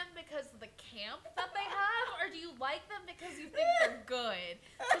like them because of the camp that they have, or do you like them because you think they're good?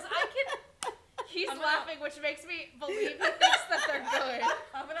 Because he's laughing, which makes me believe he thinks that they're good.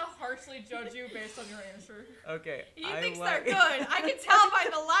 I'm gonna harshly judge you based on your answer. Okay. He thinks they're good. I can tell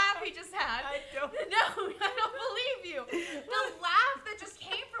by the laugh he just had. I don't. No, I don't believe you. The laugh that just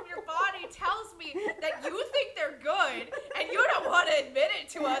came from your body tells me that you think they're good, and you don't want to admit it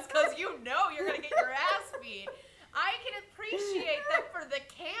to us because you know you're gonna get your ass beat. I can appreciate them for the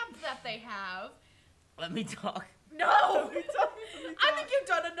camp that they have. Let me talk. No! Let me talk. I think you've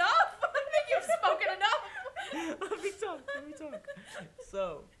done enough. I think you've spoken enough. Let me talk.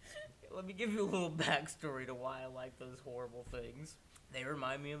 So, let me give you a little backstory to why I like those horrible things. They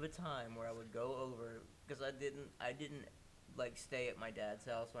remind me of a time where I would go over, because I didn't like stay at my dad's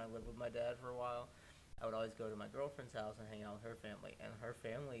house when I lived with my dad for a while. I would always go to my girlfriend's house and hang out with her family, and her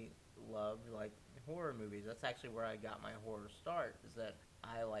family loved like horror movies. That's actually where I got my horror start. Is that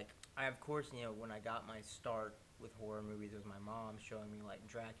I of course, you know, when I got my start with horror movies, it was my mom showing me like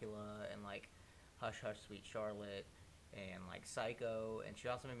Dracula and like Hush Hush Sweet Charlotte and like Psycho, and she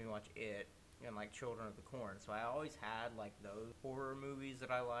also made me watch It and like Children of the Corn. So I always had like those horror movies that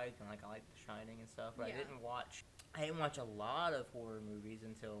I liked, and like I liked The Shining and stuff. But Yeah. I didn't watch a lot of horror movies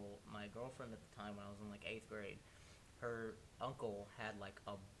until my girlfriend at the time, when I was in like 8th grade. Her uncle had like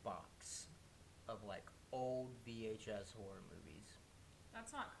a box of like old VHS horror movies,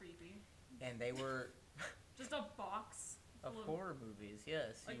 That's not creepy. and they were Just a box of full horror movies.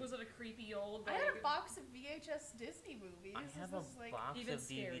 Yes. Like, was it a creepy old? I Like, had a box of VHS Disney movies. I have a This is, like, box even of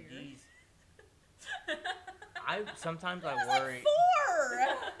scarier. DVDs. Sometimes I I was worry. like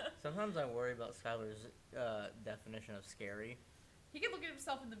 4! Sometimes I worry about Skylar's definition of scary. He could look at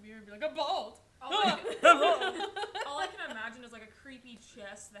himself in the mirror and be like, I'm bald. all I can imagine is like a creepy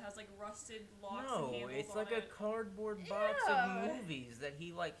chest that has like rusted locks and No, handles it's on like it. a cardboard box Yeah. of movies that he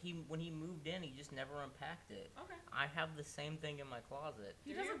when he moved in, he just never unpacked it. Okay. I have the same thing in my closet.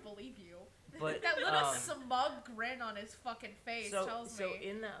 He Do you? doesn't believe you. But That little um, smug grin on his fucking face tells so me.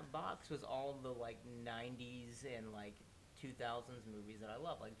 in that box was all the like 90s and like 2000s movies that I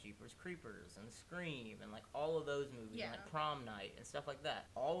love, like Jeepers Creepers and Scream and like all of those movies, Yeah. and like Prom Night and stuff like that.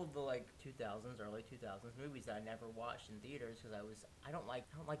 All of the like 2000s, early 2000s movies that I never watched in theaters because I don't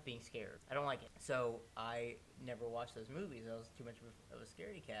like being scared. I don't like it. So I never watched those movies. I was too much of a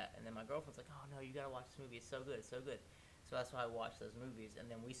scaredy cat. And then my girlfriend's like, "Oh no, you gotta watch this movie. It's so good. It's so good." So that's why I watched those movies. And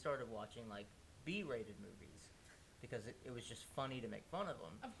then we started watching like B-rated movies because it was just funny to make fun of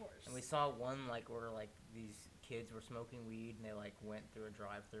them. Of course. And we saw one like where like these kids were smoking weed and they like went through a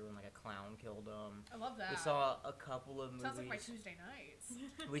drive-through and like a clown killed them. I love that. We saw a couple of movies. Sounds like my Tuesday nights.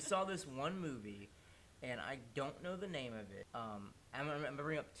 We saw this one movie, and I don't know the name of it. I'm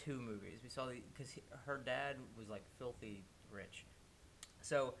remembering up 2 movies. We saw because her dad was like filthy rich,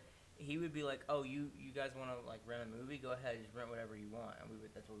 so he would be like, "Oh, you guys want to like rent a movie? Go ahead, just rent whatever you want." And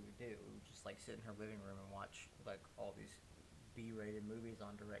that's what we would do. We would just like sit in her living room and watch like all these B-rated movies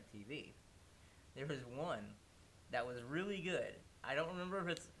on DirecTV. There was one that was really good. I don't remember if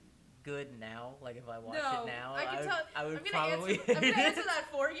it's good now. Like if I watch No, it now, I can would, tell. I would I'm gonna probably answer, I'm hate gonna it. answer that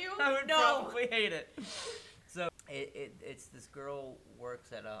for you. I would no. probably hate it. So it's this girl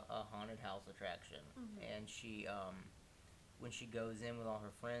works at a haunted house attraction, Mhm. and she when she goes in with all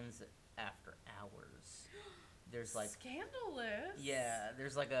her friends after hours, there's like Scandalous.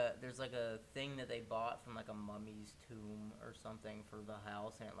 there's like a thing that they bought from like a mummy's tomb or something for the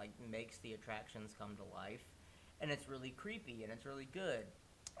house, and it like makes the attractions come to life, and it's really creepy and it's really good.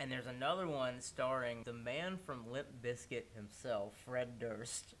 And there's another one starring the man from Limp Bizkit himself, Fred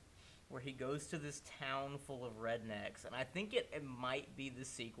Durst, where he goes to this town full of rednecks, and I think it might be the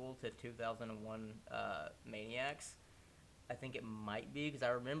sequel to 2001 Maniacs. I think it might be, because I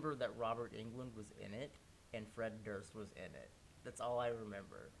remember that Robert Englund was in it and Fred Durst was in it. That's all I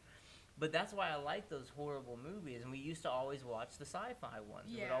remember. But that's why I like those horrible movies, and we used to always watch the sci-fi ones.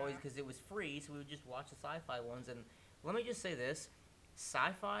 We would Yeah. always, because it was free, so we would just watch the sci-fi ones. And let me just say this: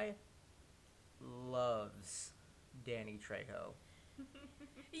 sci-fi loves Danny Trejo.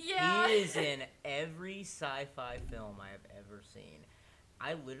 Yeah. He is in every sci-fi film I have ever seen.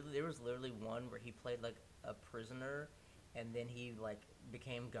 There was literally one where he played like a prisoner, and then he like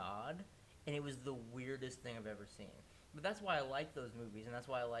became God, and it was the weirdest thing I've ever seen. But that's why I like those movies, and that's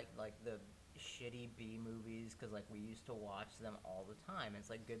why I like the shitty B movies, because like we used to watch them all the time. It's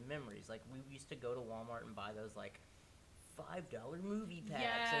like good memories. Like we used to go to Walmart and buy those like $5 movie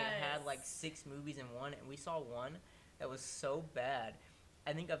packs, and it had like Yes. 6 movies in one. And we saw one that was so bad,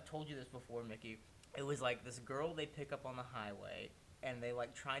 I think I've told you this before, Mickey. It was like this girl they pick up on the highway, and they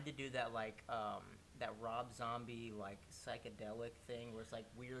like tried to do that like that Rob Zombie like psychedelic thing where it's like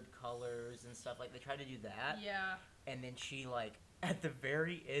weird colors and stuff. Like they tried to do that, Yeah. and then she like at the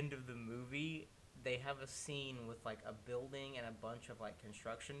very end of the movie they have a scene with like a building and a bunch of like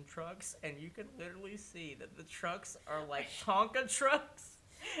construction trucks, and you can literally see that the trucks are like Tonka trucks.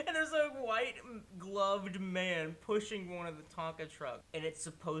 And there's a white gloved man pushing one of the Tonka trucks, and it's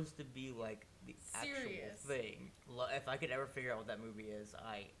supposed to be like the Serious. actual thing. If I could ever figure out what that movie is,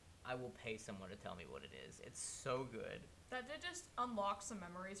 I will pay someone to tell me what it is. It's so good. That did just unlock some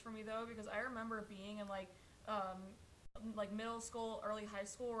memories for me though, because I remember being in like middle school, early high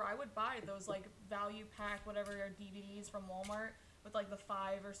school, where I would buy those like value pack whatever DVDs from Walmart with like the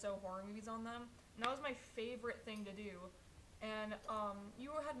 5 or so horror movies on them, and that was my favorite thing to do. And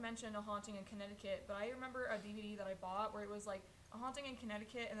you had mentioned A Haunting in Connecticut, but I remember a DVD that I bought where it was like A Haunting in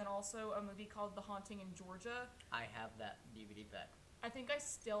Connecticut and then also a movie called The Haunting in Georgia. I have that DVD pack. I think I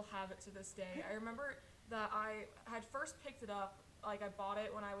still have it to this day. I remember that I had first picked it up, like I bought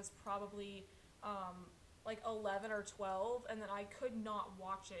it when I was probably like 11 or 12, and then I could not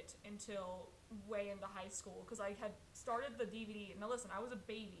watch it until way into high school because I had started the DVD. Now listen, I was a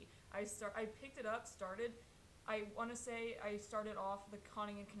baby. I picked it up, I want to say I started off The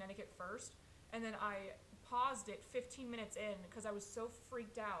Haunting in Connecticut first, and then I paused it 15 minutes in because I was so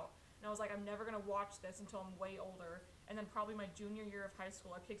freaked out, and I was like, I'm never going to watch this until I'm way older. And then probably my junior year of high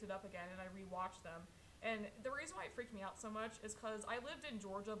school, I picked it up again and I rewatched them. And the reason why it freaked me out so much is because I lived in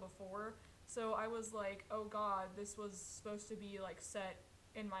Georgia before, so I was like, oh god, this was supposed to be like set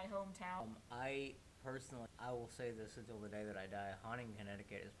in my hometown. I personally, I will say this until the day that I die, Haunting in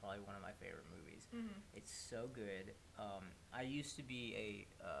Connecticut is probably one of my favorite movies. Mm-hmm. It's so good. I used to be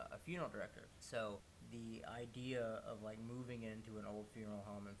a funeral director, so the idea of like moving into an old funeral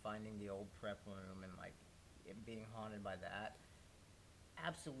home and finding the old prep room and like it being haunted by that,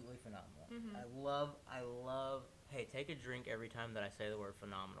 absolutely phenomenal. Mhm. I love, hey, take a drink every time that I say the word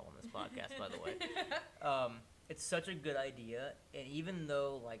phenomenal in this podcast, by the way. It's such a good idea, and even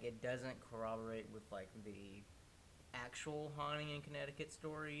though like it doesn't corroborate with like the actual Haunting in Connecticut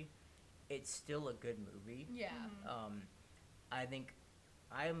story, it's still a good movie. Yeah. Mhm. I think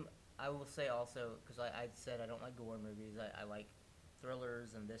I will say also, because I said I don't like gore movies, I like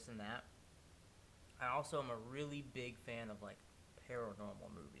thrillers and this and that. I also am a really big fan of like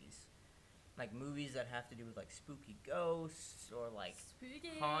paranormal movies, like movies that have to do with like spooky ghosts or like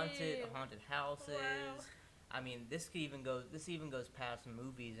Spooky. haunted houses. Wow. I mean, this even goes past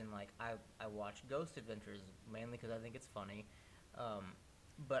movies, and like I watch Ghost Adventures mainly because I think it's funny,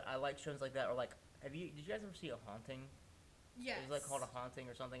 but I like shows like that. Or like, did you guys ever see A Haunting? Yes. It was like called A Haunting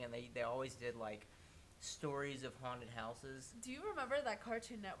or something, and they always did like stories of haunted houses. Do you remember that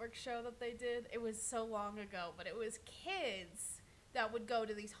Cartoon Network show that they did? It was so long ago, but it was kids that would go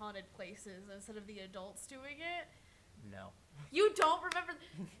to these haunted places instead of the adults doing it. No. You don't remember?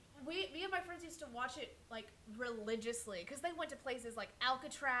 Me and my friends used to watch it like religiously because they went to places like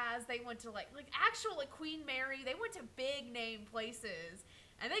Alcatraz. They went to like actual like Queen Mary. They went to big name places,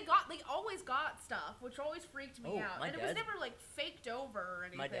 and they always got stuff, which always freaked me Oh, out. my And it was dad- never like faked over or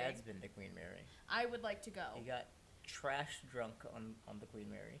anything. My dad's been to Queen Mary. I would like to go. He got trash drunk on the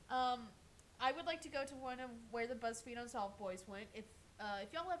Queen Mary. I would like to go to one of where the BuzzFeed Unsolved Boys went. If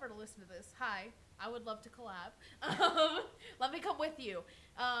y'all ever listen to this, hi, I would love to collab. Let me come with you.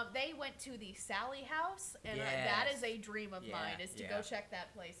 They went to the Sally House, and that is a dream of mine, is to go check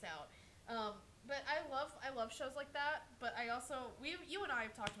that place out. But I love shows like that. But I also you and I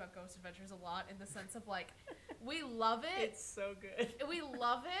have talked about Ghost Adventures a lot in the sense of like we love it. It's so good. We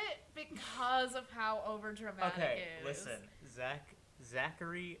love it because of how overdramatic Okay, it is. listen,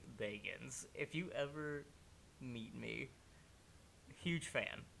 Zachary Bagans. If you ever meet me, huge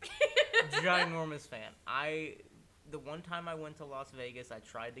fan, ginormous fan. The one time I went to Las Vegas, I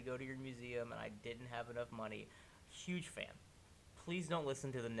tried to go to your museum and I didn't have enough money. Huge fan. Please don't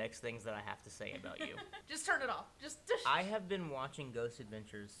listen to the next things that I have to say about you. Just turn it off. Just I have been watching Ghost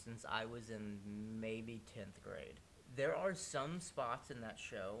Adventures since I was in maybe 10th grade. There are some spots in that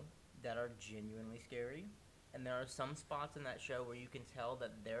show that are genuinely scary, and there are some spots in that show where you can tell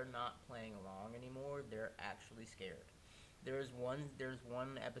that they're not playing along anymore. They're actually scared. There's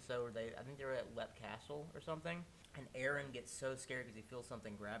one episode where I think they were at Lep Castle or something, and Aaron gets so scared because he feels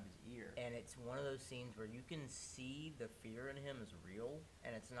something grab his ear. And it's one of those scenes where you can see the fear in him is real,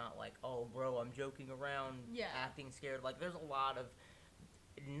 and it's not like, oh, bro, I'm joking around, acting scared. Like, there's a lot of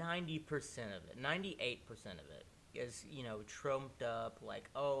 90% of it, 98% of it is, trumped up, like,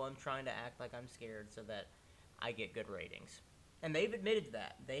 oh, I'm trying to act like I'm scared so that I get good ratings. And they've admitted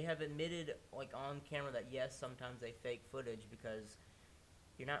that. They have admitted, like, on camera that, yes, sometimes they fake footage because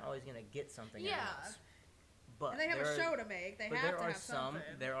you're not always going to get something Yeah. else. But And they have a show to make. They have to have something.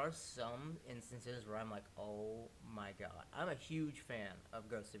 There are some instances where I'm like, oh my god. I'm a huge fan of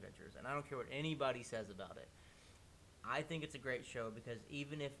Ghost Adventures, and I don't care what anybody says about it. I think it's a great show because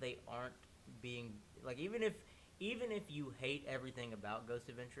even if they aren't being, like, even if you hate everything about Ghost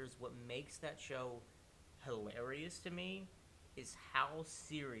Adventures, what makes that show hilarious to me is how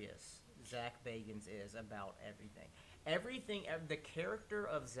serious Zach Bagans is about everything. The character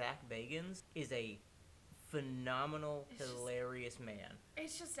of Zach Bagans is a phenomenal, hilarious man.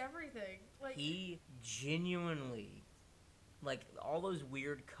 It's just everything. Like, he genuinely, like, all those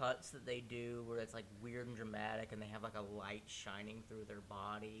weird cuts that they do where it's like weird and dramatic and they have like a light shining through their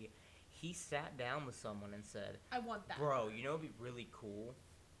body. He sat down with someone and said, I want that. Bro, you know it'd be really cool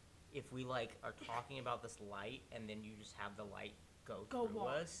if we, like, are talking about this light and then you just have the light go through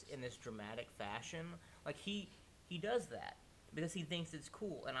wild. us in this dramatic fashion. Like, he does that because he thinks it's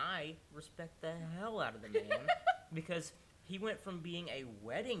cool, and I respect the hell out of the man because he went from being a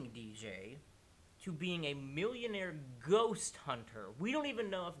wedding DJ to being a millionaire ghost hunter. We don't even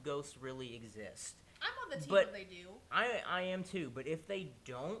know if ghosts really exist. I'm on the team But when they do. I am too, but if they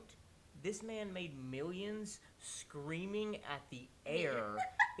don't, this man made millions screaming at the air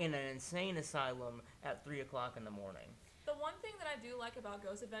in an insane asylum at 3 o'clock in the morning. The one thing that I do like about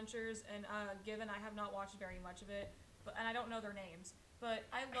Ghost Adventures, and given I have not watched very much of it, and I don't know their names, but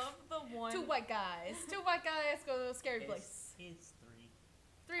I love the one... Two white guys go scary place. It's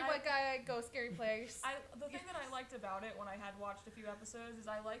 3. White guy go scary place. The thing that I liked about it when I had watched a few episodes is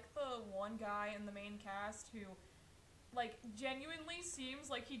I like the one guy in the main cast who, like, genuinely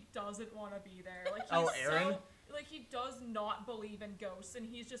seems like he doesn't want to be there. Like, he's Aaron? like, he does not believe in ghosts, and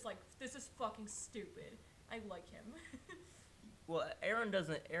he's just like, this is fucking stupid. I like him. Well,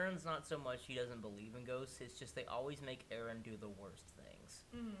 Aaron's not so much he doesn't believe in ghosts, it's just they always make Aaron do the worst things.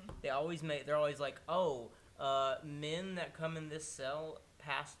 Mm-hmm. They're always like, men that come in this cell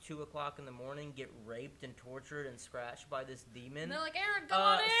past 2 o'clock in the morning get raped and tortured and scratched by this demon. And they're like, Aaron, come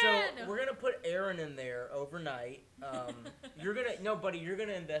on in! So we're gonna put Aaron in there overnight. You're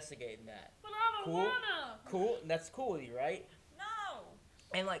gonna investigate that. But I don't wanna! Cool? That's cool with you, right? No!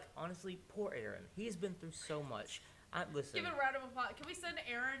 And, like, honestly, poor Aaron. He's been through so much. Listen. Give it a round of applause. Can we send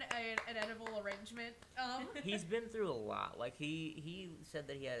Aaron an edible arrangement? He's been through a lot. Like, he said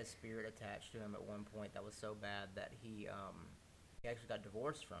that he had a spirit attached to him at one point that was so bad that he actually got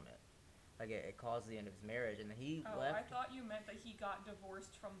divorced from it. Like, it caused the end of his marriage, and then he left. I thought you meant that he got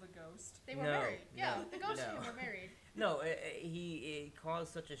divorced from the ghost. They were No, married. Yeah, no, the ghost no. and him were married. No, it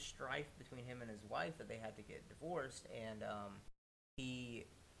caused such a strife between him and his wife that they had to get divorced, and he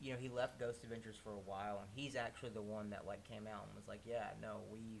left Ghost Adventures for a while, and he's actually the one that, like, came out and was like, yeah, no,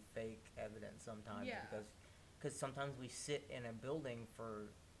 we fake evidence sometimes because sometimes we sit in a building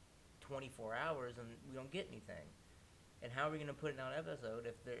for 24 hours and we don't get anything. And how are we going to put it on an episode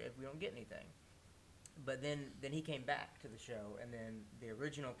if we don't get anything? But then he came back to the show, and then the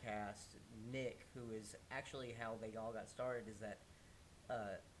original cast, Nick, who is actually how they all got started, is that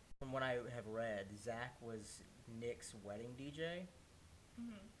from what I have read, Zach was Nick's wedding DJ,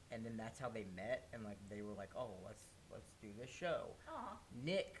 and then that's how they met, and, like, they were like, oh, let's do this show.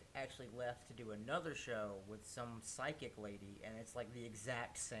 Nick actually left to do another show with some psychic lady, and it's like the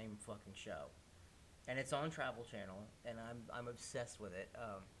exact same fucking show. And it's on Travel Channel, and I'm obsessed with it.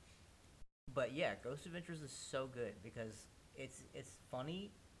 But yeah, Ghost Adventures is so good because it's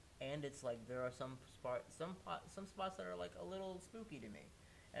funny, and it's like there are some spots that are like a little spooky to me,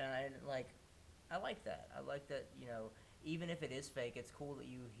 and I like that. I like that, you know, even if it is fake, it's cool that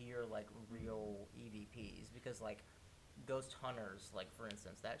you hear like real EVPs because, like, Ghost Hunters, like, for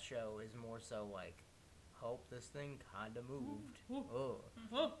instance, that show is more so like, hope this thing kind of moved. Oh.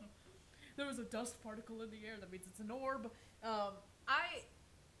 There was a dust particle in the air. That means it's an orb. I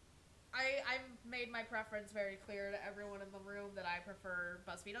made my preference very clear to everyone in the room that I prefer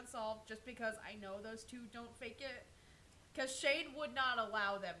BuzzFeed Unsolved, just because I know those two don't fake it. Because Shane would not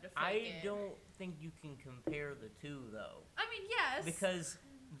allow them to fake it. I don't think you can compare the two, though. I mean, yes. Because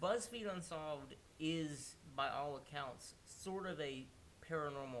BuzzFeed Unsolved is, by all accounts, sort of a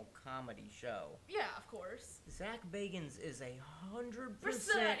paranormal comedy show. Yeah, of course. Zach Bagans is 100%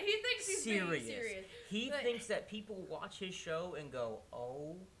 He thinks he's being serious. He thinks that people watch his show and go,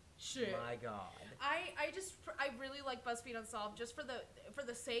 oh, shit. My God. I really like BuzzFeed Unsolved just for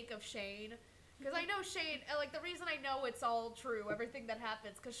the sake of Shane. Because I know Shane, like, the reason I know it's all true, everything that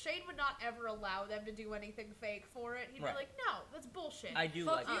happens, because Shane would not ever allow them to do anything fake for it. He'd Right. be like, no, that's bullshit. I do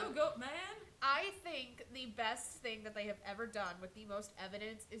Fuck like you, goat man. I think the best thing that they have ever done with the most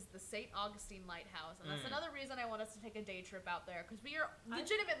evidence is the St. Augustine Lighthouse. And that's another reason I want us to take a day trip out there, because we are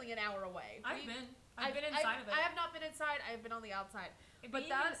legitimately an hour away. I've been inside of it. I have not been inside, I have been on the outside. But Being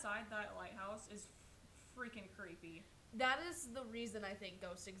that, inside that lighthouse is freaking creepy. that is the reason I think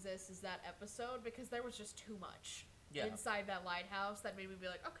Ghost exists, is that episode, because there was just too much Yeah. inside that lighthouse that made me be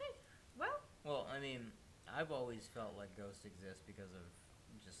like, okay, well, Well, I mean, I've always felt like ghosts exist because of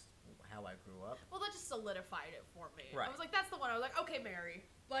just how I grew up. well, that just solidified it for me. Right. I was like, that's the one. I was like, okay, Mary.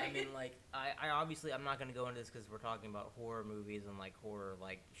 Like, I mean, like, I obviously, I'm not going to go into this because we're talking about horror movies and, like, horror,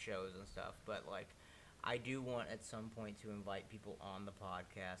 like, shows and stuff, but, like, I do want at some point to invite people on the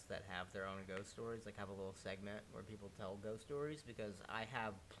podcast that have their own ghost stories, like have a little segment where people tell ghost stories, because I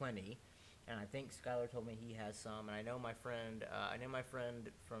have plenty, and I think Skylar told me he has some, and I know my friend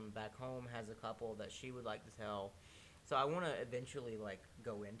from back home has a couple that she would like to tell, so I want to eventually, like,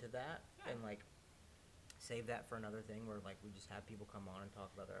 go into that Yeah. and, like, save that for another thing where, like, we just have people come on and talk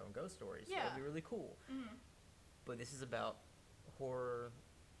about their own ghost stories. Yeah. That'd be really cool. Mm-hmm. But this is about horror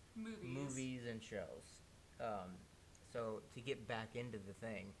Movies. and shows. So to get back into the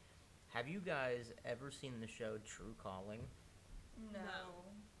thing, have you guys ever seen the show True Calling? No.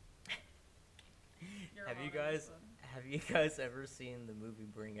 You're Have you on it, guys son. have you guys ever seen the movie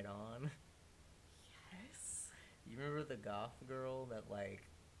Bring It On? yes. You remember the goth girl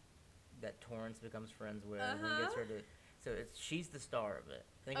that Torrance becomes friends with and gets her to, so she's the star of it.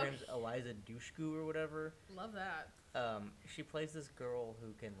 I think her name's Eliza Dushku or whatever. Love that. She plays this girl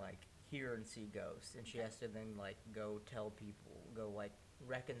who can, like, hear and see ghosts, and she has to then, like, go tell people, like,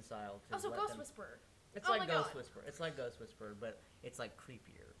 reconcile to. Oh, so let Ghost them- Whisperer. It's Oh like my Ghost God. Whisperer. It's like Ghost Whisperer, but it's, like,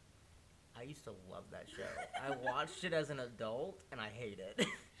 creepier. I used to love that show. I watched it as an adult, and I hate it.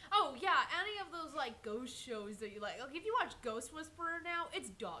 Oh yeah, any of those like ghost shows that you like. Like if you watch Ghost Whisperer now, it's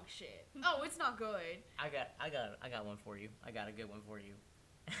dog shit. Oh, it's not good. I got one for you. I got a good one for you.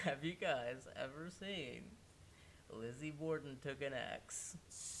 Have you guys ever seen Lizzie Borden Took an X?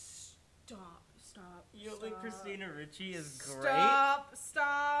 Stop. You think Christina Ricci is great?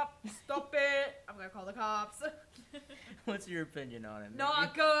 Stop it. I'm gonna call the cops. What's your opinion on it?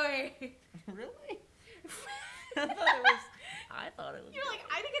 Not good. Nikki? Really? I thought it was. You're like,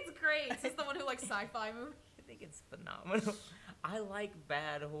 I think it's great. She's the one who likes sci-fi movies. I think it's phenomenal. I like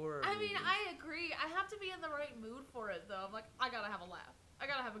bad horror. I mean, movies. I agree. I have to be in the right mood for it, though. I'm like, I gotta have a laugh. I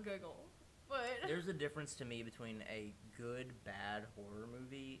gotta have a giggle. But There's a difference to me between a good bad horror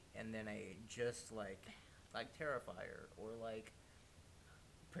movie and then a just like Terrifier or like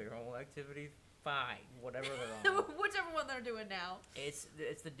Paranormal Activity 5, whatever they're on. whichever one they're doing now. It's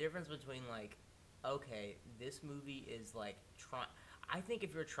the difference between like, okay, this movie is like I think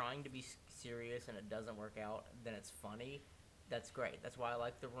if you're trying to be serious and it doesn't work out, then it's funny. That's great. That's why I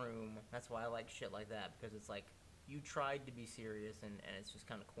like The Room. That's why I like shit like that, because it's like you tried to be serious and it's just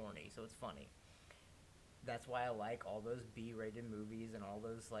kind of corny, so it's funny. That's why I like all those B-rated movies and all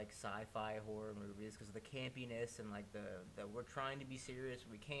those like sci-fi horror movies, because of the campiness and like the we're trying to be serious,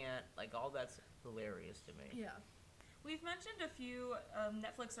 we can't, like all that's hilarious to me. Yeah. We've mentioned a few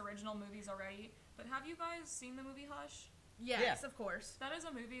Netflix original movies already, but have you guys seen the movie Hush? Yes, Yeah. of course. That is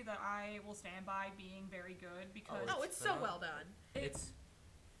a movie that I will stand by being very good because Oh, it's so well done. It's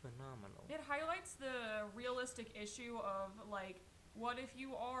phenomenal. it highlights the realistic issue of like, what if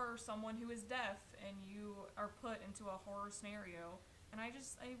you are someone who is deaf and you are put into a horror scenario? And I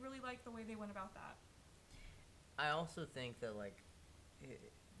really like the way they went about that. I also think that like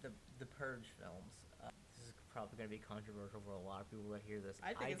the Purge films. This is probably going to be controversial for a lot of people that hear this.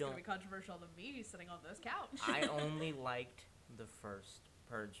 I think it's going to don't- be controversial to me sitting on this couch. I only liked the first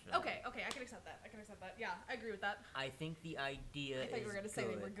Purge film. Okay, I can accept that. Yeah, I agree with that. I think the idea I thought is you were gonna say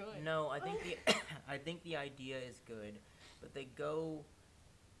they were good. No, I think I think the idea is good, but they go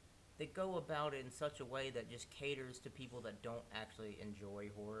about it in such a way that just caters to people that don't actually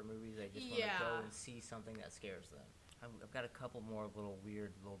enjoy horror movies. They just want to go Yeah. and see something that scares them. I've got a couple more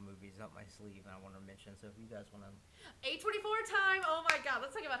weird little movies up my sleeve and I want to mention. So if you guys want to, A24 time. Oh my god.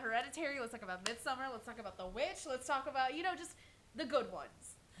 Let's talk about Hereditary. Let's talk about Midsummer. Let's talk about The Witch. Let's talk about, just the good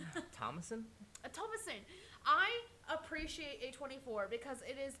ones. Thomason. Thomason. I appreciate A24 because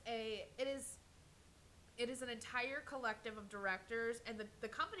it is an entire collective of directors, and the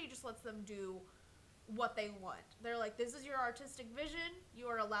company just lets them do what they want. They're like, this is your artistic vision. You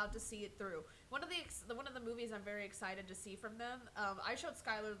are allowed to see it through. One of the movies I'm very excited to see from them. I showed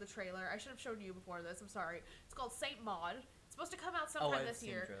Skylar the trailer. I should have shown you before this. I'm sorry. It's called Saint Maud. It's supposed to come out Oh, sometime I've this seen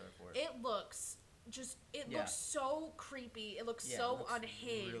year. a trailer for it. It looks Yeah. looks so creepy. It looks Yeah, it so looks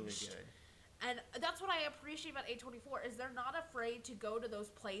unhinged. Really good. And that's what I appreciate about A24 is they're not afraid to go to those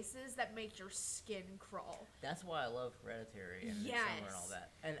places that make your skin crawl. That's why I love Hereditary and Midsommar and all Yes.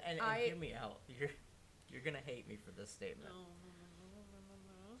 that. And hear me out. You're gonna hate me for this statement.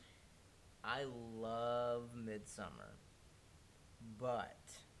 I love Midsommar,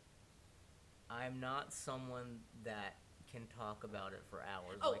 but I'm not someone that can talk about it for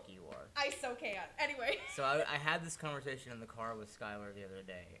hours Oh. like you are. I so can. Anyway. So I had this conversation in the car with Skylar the other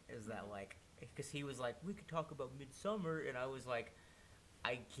day. Is that like, because he was like, we could talk about Midsommar, and I was like,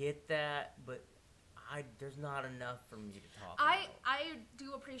 I get that, but there's not enough for me to talk about. I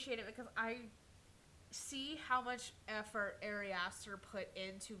do appreciate it because I see how much effort Ari Aster put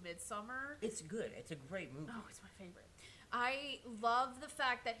into Midsommar. It's good. It's a great movie. Oh, it's my favorite. I love the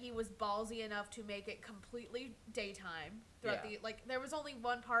fact that he was ballsy enough to make it completely daytime. Throughout Yeah. there was only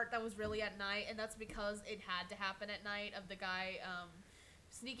one part that was really at night, and that's because it had to happen at night of the guy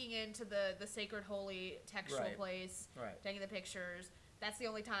sneaking into the sacred holy textual Right. place, Right. taking the pictures. That's the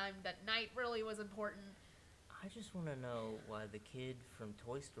only time that night really was important. I just want to know why the kid from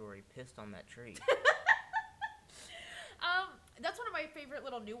Toy Story pissed on that tree. That's one of my favorite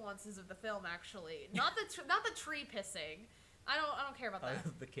little nuances of the film, actually. Not the tree pissing. I don't care about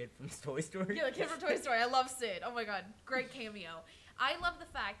that. The kid from Toy Story. Yeah, the kid from Toy Story. I love Sid. Oh my god, great cameo. I love the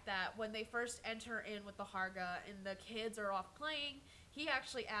fact that when they first enter in with the Harga and the kids are off playing, he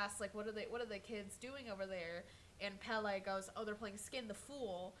actually asks like, "What are the kids doing over there?" And Pele goes, "Oh, they're playing Skin the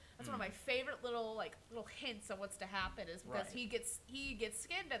Fool." That's one of my favorite little hints of what's to happen is because Right. he gets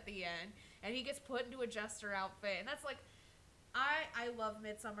skinned at the end and he gets put into a jester outfit, and that's like. I love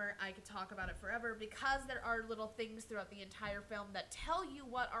Midsommar. I could talk about it forever because there are little things throughout the entire film that tell you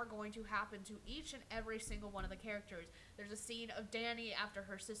what are going to happen to each and every single one of the characters. There's a scene of Danny after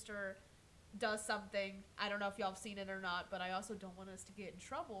her sister does something. I don't know if y'all have seen it or not, but I also don't want us to get in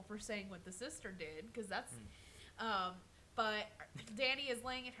trouble for saying what the sister did because that's... But Danny is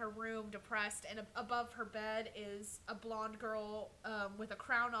laying in her room depressed, and above her bed is a blonde girl with a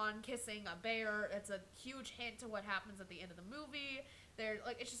crown on kissing a bear. It's a huge hint to what happens at the end of the movie.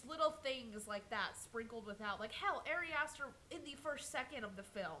 It's just little things like that sprinkled without. Like, hell, Ari Aster, in the first second of the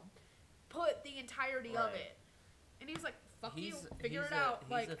film, put the entirety of Right. it. And he's like, fuck you, figure it out.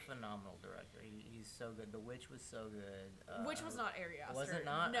 He's a phenomenal director. He's so good. The Witch was so good. Which was not Ari Aster. Was it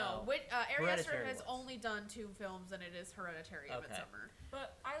not? No. Oh. Ari Aster Hereditary has was. only done 2 films, and it is Hereditary and Okay. Midsommar.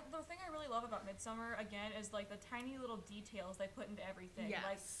 But the thing I really love about Midsommar, again, is like the tiny little details they put into everything.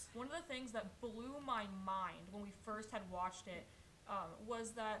 Yes. Like, one of the things that blew my mind when we first had watched it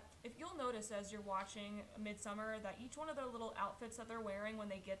was that if you'll notice as you're watching Midsommar that each one of their little outfits that they're wearing when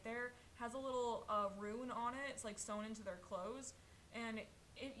they get there has a little rune on it. It's like sewn into their clothes. And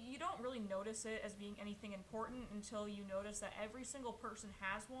you don't really notice it as being anything important until you notice that every single person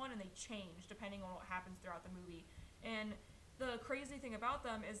has one and they change depending on what happens throughout the movie. And the crazy thing about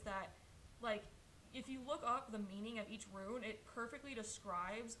them is that, like, if you look up the meaning of each rune, it perfectly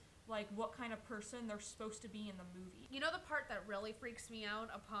describes, like, what kind of person they're supposed to be in the movie. You know the part that really freaks me out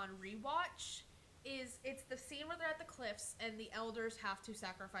upon rewatch is it's the scene where they're at the cliffs and the elders have to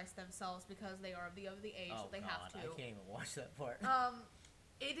sacrifice themselves because they are of the age Oh that they God, have to. I can't even watch that part.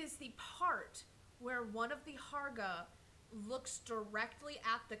 It is the part where one of the Harga looks directly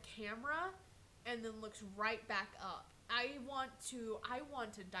at the camera and then looks right back up. I want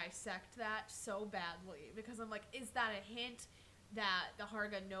to dissect that so badly because I'm like, is that a hint that the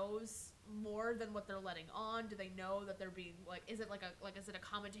Harga knows more than what they're letting on? Do they know that they're being like? Is it is it a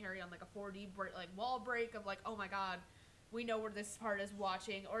commentary on like a 4D wall break of like, oh my God, we know where this part is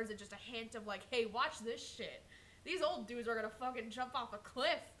watching, or is it just a hint of like, hey, watch this shit? These old dudes are gonna fucking jump off a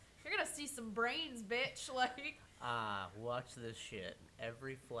cliff. You're gonna see some brains, bitch. Like. Watch this shit.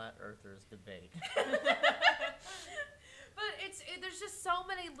 Every flat earther's debate. But there's just so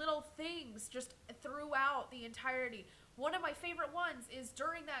many little things just throughout the entirety. One of my favorite ones is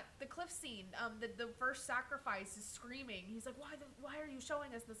during the cliff scene. The first sacrifice is screaming. He's like, why are you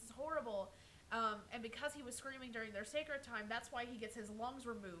showing us this? Is horrible. And because he was screaming during their sacred time, that's why he gets his lungs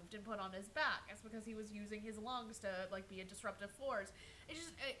removed and put on his back. It's because he was using his lungs to like be a disruptive force. It's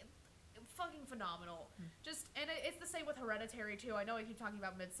just fucking phenomenal. It's the same with Hereditary too. I know I keep talking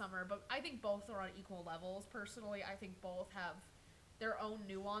about Midsommar, but I think both are on equal levels. Personally, I think both have their own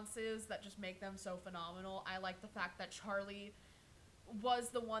nuances that just make them so phenomenal. I like the fact that Charlie was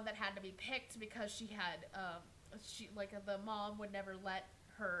the one that had to be picked because she had the mom would never let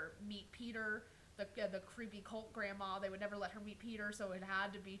her meet Peter the creepy cult grandma. They would never let her meet Peter, so it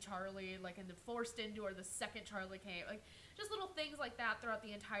had to be Charlie. Like, and then forced into her the second Charlie came. Like, just little things like that throughout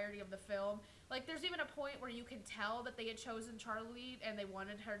the entirety of the film. Like, there's even a point where you can tell that they had chosen Charlie and they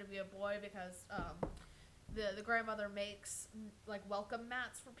wanted her to be a boy because the grandmother makes like welcome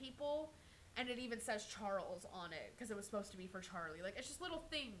mats for people, and it even says Charles on it because it was supposed to be for Charlie. Like, it's just little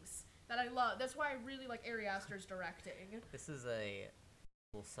things that I love. That's why I really like Ari Aster's directing. This is a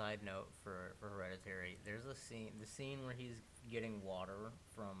little side note for Hereditary. There's the scene where he's getting water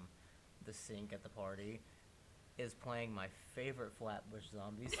from the sink at the party is playing my favorite Flatbush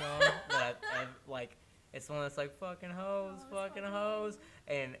Zombie song that I've like. It's one that's like fucking hoes, fucking hoes,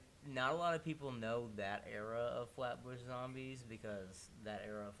 and not a lot of people know that era of Flatbush Zombies because that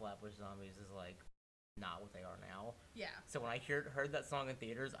era of Flatbush Zombies is like not what they are now. Yeah. So when I heard that song in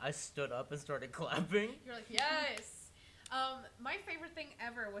theaters, I stood up and started clapping. You're like, yes. My favorite thing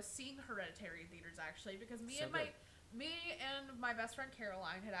ever was seeing Hereditary in theaters, actually, because me and my best friend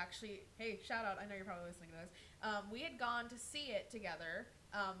Caroline had actually, hey, shout out, I know you're probably listening to this. We had gone to see it together.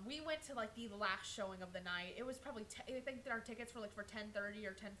 We went to like the last showing of the night. It was probably I think that our tickets were like for 10:30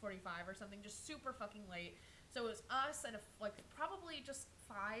 or 10:45 or something, just super fucking late. So it was us and like probably just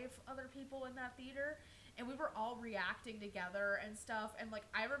 5 other people in that theater, and we were all reacting together and stuff. And like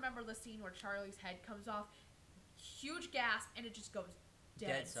I remember the scene where Charlie's head comes off, huge gasp, and it just goes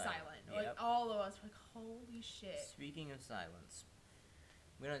dead silent. Yep. Like all of us were like, holy shit. Speaking of silence,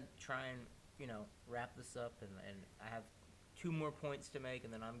 I'm gonna try and wrap this up, and I have 2 more points to make,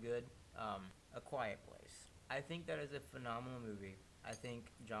 and then I'm good. A Quiet Place. I think that is a phenomenal movie. I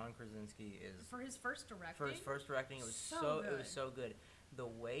think John Krasinski is For his first directing, it was good. It was so good. The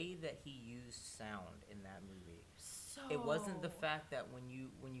way that he used sound in that movie. So It wasn't the fact that when you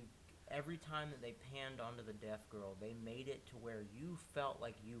every time that they panned onto the deaf girl, they made it to where you felt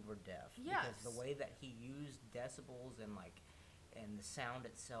like you were deaf. Yes. Because the way that he used decibels and the sound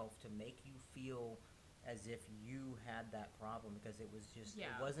itself to make you feel as if you had that problem, because it was just it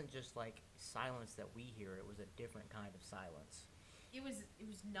wasn't just like silence that we hear, it was a different kind of silence. It was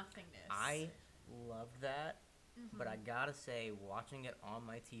nothingness. I loved that, but I gotta say, watching it on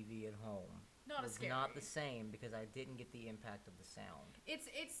my TV at home was not the same because I didn't get the impact of the sound.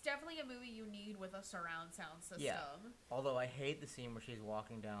 It's definitely a movie you need with a surround sound system. Yeah. Although I hate the scene where she's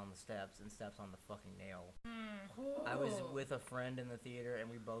walking down the steps and steps on the fucking nail. I was with a friend in the theater and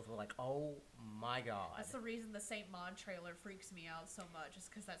we both were like, oh my god. That's the reason the Saint Maud trailer freaks me out so much, is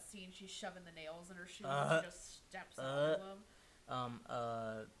because that scene she's shoving the nails in her shoes and she just steps on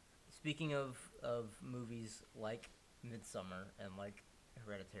them. Speaking of movies like Midsommar and like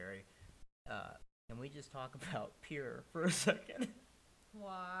Hereditary, can we just talk about Pure for a second?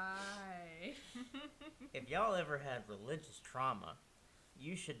 Why? If y'all ever had religious trauma,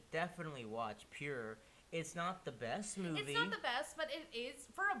 you should definitely watch Pure. It's not the best movie. It's not the best, but it is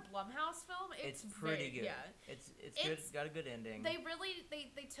for a Blumhouse film. It's pretty good. Yeah, it's good. It's got a good ending. They really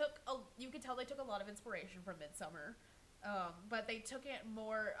they took you could tell they took a lot of inspiration from Midsommar, but they took it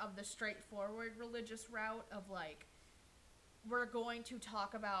more of the straightforward religious route of like, we're going to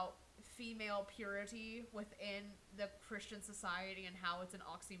talk about female purity within the Christian society and how it's an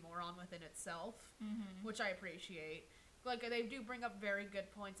oxymoron within itself, which I appreciate. Like, they do bring up very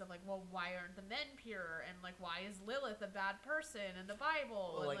good points of, like, well, why aren't the men pure? And, like, why is Lilith a bad person in the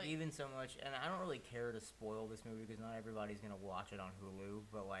Bible? Well, and, like, even so much, and I don't really care to spoil this movie because not everybody's going to watch it on Hulu,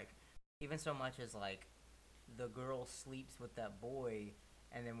 but, like, even so much as, like, the girl sleeps with that boy,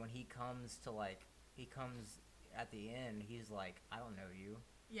 and then when he comes at the end, he's like, I don't know you.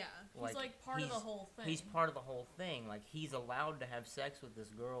 Yeah, he's like part of the whole thing. He's part of the whole thing. Like, he's allowed to have sex with this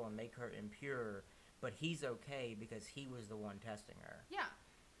girl and make her impure, but he's okay because he was the one testing her. Yeah,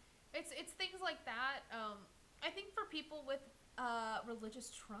 it's things like that. I think for people with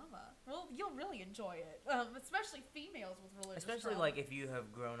religious trauma, well, you'll really enjoy it. Especially females with religious trauma. Especially like if you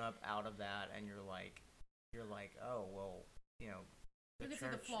have grown up out of that and you're like, oh well, you know. You can see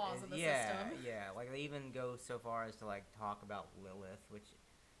the flaws of the system. Yeah, like they even go so far as to like talk about Lilith, which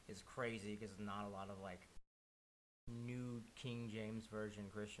is crazy because not a lot of like new King James Version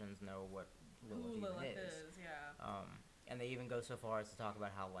Christians know what Lilith is. Yeah. And they even go so far as to talk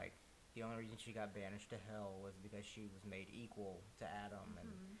about how like the only reason she got banished to hell was because she was made equal to Adam and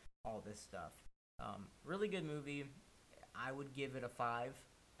all this stuff. Really good movie. I would give it a 5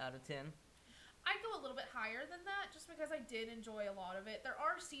 out of 10. I'd go a little bit higher than that just because I did enjoy a lot of it. There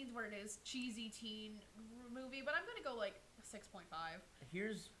are scenes where it is cheesy teen movie, but I'm going to go like a 6.5.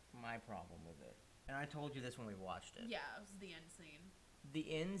 Here's my problem with it. And I told you this when we watched it. Yeah, it was the end scene.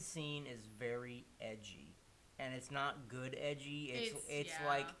 The end scene is very edgy. and it's not good edgy. It's yeah.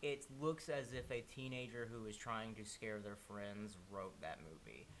 like it looks as if a teenager who is trying to scare their friends wrote that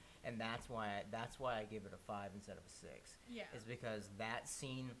movie, and that's why I give it a 5 instead of a 6. Yeah. Is because that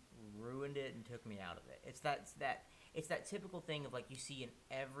scene ruined it and took me out of it. It's that typical thing of like you see in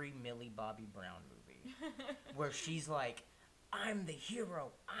every Millie Bobby Brown movie, where she's like, "I'm the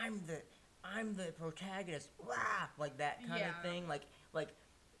hero. I'm the protagonist." Rah! Like that kind of thing. Like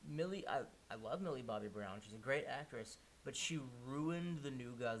Millie. I love Millie Bobby Brown. She's a great actress, but she ruined the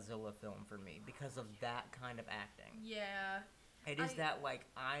new Godzilla film for me because of that kind of acting. Yeah. It is that like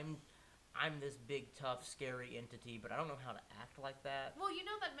I'm this big tough scary entity, but I don't know how to act like that. Well, you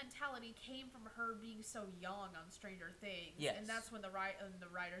know that mentality came from her being so young on Stranger Things. Yes. And that's when the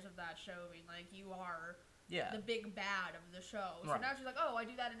writers of that show being like, you are Yeah. the big bad of the show. So Right. now she's like, oh, I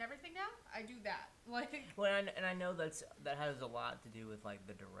do that in everything now? I do that. Like, Well, and I know that has a lot to do with like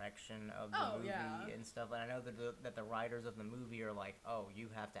the direction of the movie and stuff. And I know that the writers of the movie are like, oh, you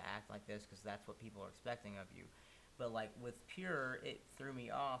have to act like this because that's what people are expecting of you. But like with Pure, it threw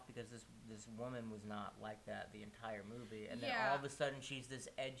me off because this woman was not like that the entire movie, and then all of a sudden she's this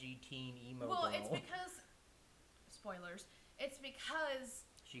edgy teen emo girl. well, it's because spoilers. It's because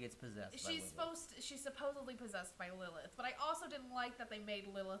she gets possessed. she's supposedly possessed by Lilith, but I also didn't like that they made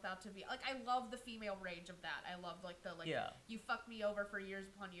Lilith out to be like, I love the female rage of that. I love like the you fuck me over for years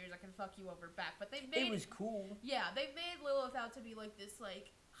upon years, I can fuck you over back. But they made it was cool. Yeah, they made Lilith out to be like this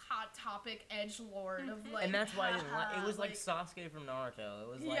like hot topic edgelord of like, and that's why I didn't like it. Was like Sasuke from Naruto. It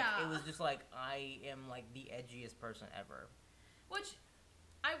was like it was just like I am like the edgiest person ever. Which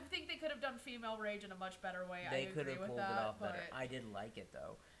I think they could have done female rage in a much better way. They could have pulled it off but better. I did like it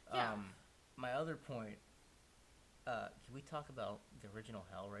though. Yeah. My other point. Can we talk about the original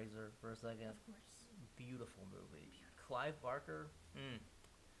Hellraiser for a second? Of course. Beautiful movie. Clive Barker.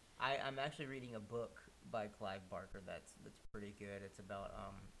 I'm actually reading a book by Clive Barker that's pretty good. It's about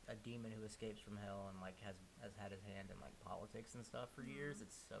a demon who escapes from hell and like has had his hand in like politics and stuff for years.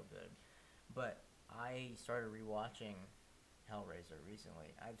 It's so good. But I started rewatching Hellraiser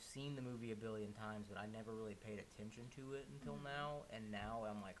recently. I've seen the movie a billion times, but I never really paid attention to it until now. And now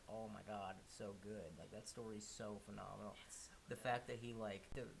I'm like, oh my god, it's so good. Like that story's so phenomenal. The fact that he like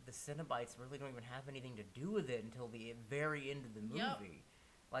the Cenobites really don't even have anything to do with it until the very end of the movie.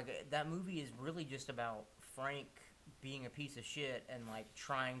 Like that movie is really just about Frank being a piece of shit and like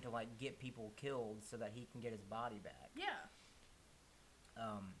trying to like get people killed so that he can get his body back. Yeah.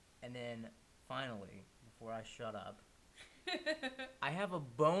 And then finally, before I shut up, I have a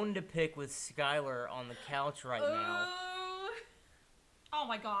bone to pick with Skylar on the couch right now. Oh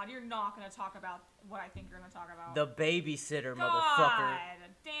my god, you're not gonna talk about what I think you're gonna talk about. The babysitter, god, motherfucker.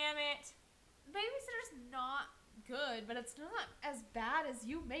 Damn it. Babysitter's not good, but it's not as bad as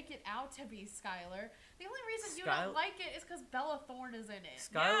you make it out to be, Skylar. The only reason you don't like it is because Bella Thorne is in it.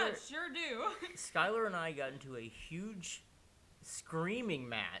 Skylar, yeah, sure do. Skylar and I got into a huge screaming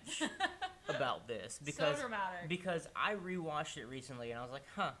match about this because so dramatic. Because I rewatched it recently and I was like,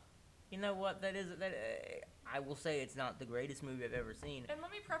 huh, you know what? I will say it's not the greatest movie I've ever seen. And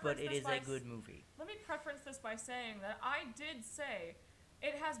let me preface but it this is by a good movie. Let me preference this by saying that I did say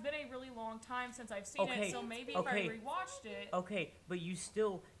it has been a really long time since I've seen it, so maybe if I rewatched it. Okay, but you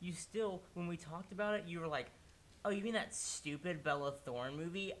still, when we talked about it, you were like, oh, you mean that stupid Bella Thorne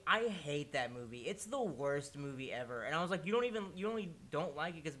movie? I hate that movie. It's the worst movie ever. And I was like, you only don't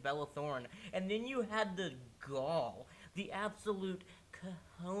like it because Bella Thorne. And then you had the gall, the absolute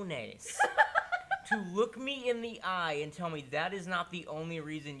cojones to look me in the eye and tell me that is not the only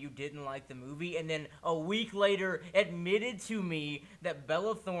reason you didn't like the movie, and then a week later admitted to me that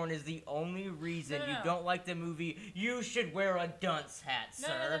Bella Thorne is the only reason you don't like the movie. You should wear a dunce hat,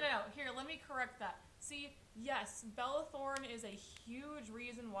 sir. No. Here, let me correct that. See, yes, Bella Thorne is a huge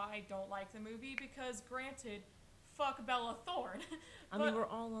reason why I don't like the movie because, granted, fuck Bella Thorne. I mean, we're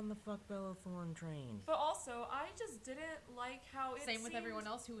all on the fuck Bella Thorne train. But also, I just didn't like how it Same with everyone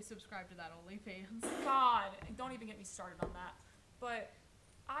else who was subscribed to that OnlyFans. God, don't even get me started on that. But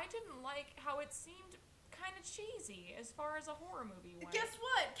I didn't like how it seemed kind of cheesy as far as a horror movie went. Guess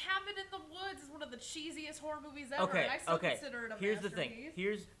what? Cabin in the Woods is one of the cheesiest horror movies ever, and I still consider it a Here's masterpiece.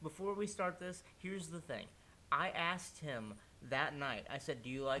 the thing. Before we start this, here's the thing. I asked him that night, I said, do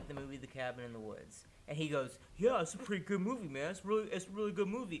you like the movie The Cabin in the Woods? And he goes, yeah, it's a pretty good movie, man. It's a really good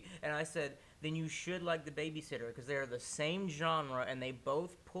movie. And I said, then you should like The Babysitter because they're the same genre and they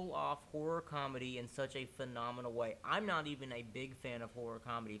both pull off horror comedy in such a phenomenal way. I'm not even a big fan of horror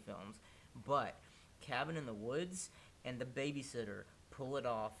comedy films, but Cabin in the Woods and The Babysitter pull it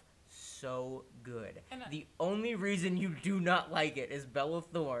off so good. And The only reason you do not like it is Bella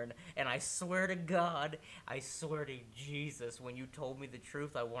Thorne, and I swear to God, I swear to Jesus, when you told me the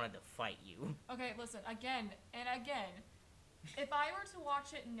truth, I wanted to fight you. okay, listen, again and again. If I were to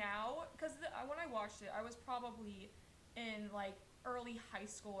watch it now, because when I watched it, I was probably in like early high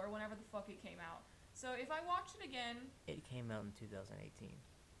school or whenever the fuck it came out. So if I watch it again, It came out in 2018.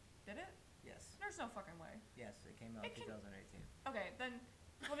 did it? Yes. There's no fucking way. Yes, it came out It in can- 2018. Okay, then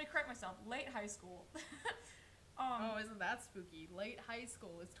let me correct myself. Late high school. Oh, isn't that spooky? Late high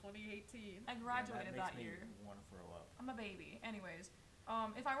school is 2018. I graduated that year. want to throw up. I'm a baby. Anyways,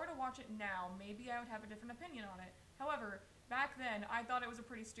 if I were to watch it now, maybe I would have a different opinion on it. However, back then, I thought it was a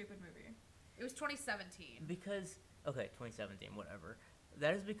pretty stupid movie. It was 2017. Because, okay, 2017, whatever.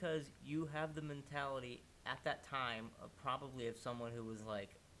 That is because you have the mentality at that time of probably of someone who was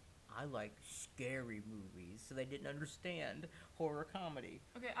like, I like scary movies, so they didn't understand horror comedy.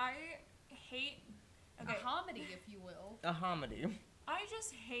 Okay, I hate. Okay, A comedy, if you will. A comedy. I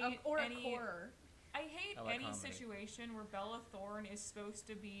just hate Or a any. horror. I hate I like any comedy. situation where Bella Thorne is supposed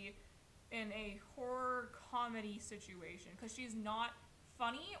to be in a horror comedy situation because she's not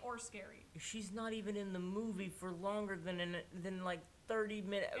funny or scary, She's not even in the movie for longer than like 30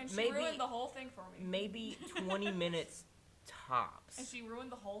 minutes. and she maybe ruined the whole thing for me. maybe 20 minutes tops. And she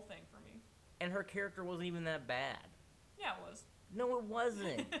ruined the whole thing for me. And her character wasn't even that bad. Yeah, it was. No, it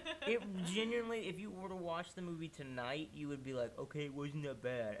wasn't. It genuinely, if you were to watch the movie tonight, you would be like, okay, it wasn't that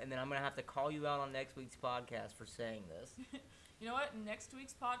bad. And then I'm going to have to call you out on next week's podcast for saying this. You know what? Next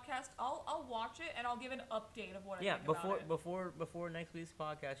week's podcast, I'll watch it and I'll give an update of what I Yeah, think about it. before next week's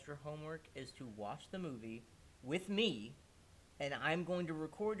podcast, your homework is to watch the movie with me, and I'm going to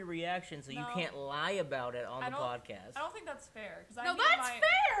record your reaction so you No. can't lie about it on I the don't- podcast. I don't think that's fair because I No, need that's my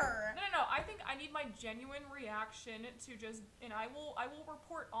fair! no. I think I need my genuine reaction to just, and I will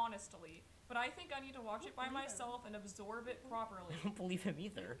report honestly. But I think I need to watch it by believe him. myself and absorb it properly. I don't believe him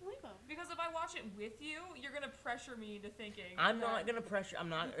either. Believe him. Because if I watch it with you, you're gonna pressure me to thinking. I'm that- not gonna pressure. I'm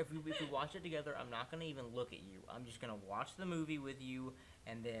not. If we watch it together, I'm not gonna even look at you. I'm just gonna watch the movie with you,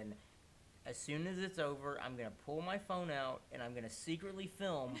 and then as soon as it's over, I'm gonna pull my phone out and I'm gonna secretly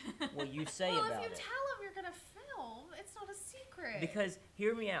film what you say Well, about if you it. tell him you're gonna film, it's not a secret. Because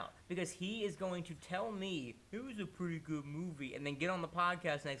hear me out. Because he is going to tell me it was a pretty good movie, and then get on the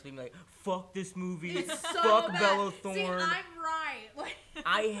podcast next week and be like, "Fuck this movie. it's so Fuck bad. Bella See, Thorne. I'm right. Like,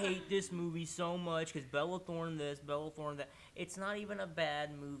 I hate this movie so much because Bella Thorne this, Bella Thorne that." It's not even a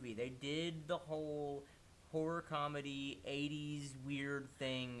bad movie. They did the whole horror comedy 80s weird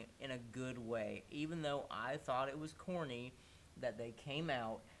thing in a good way. Even though I thought it was corny that they came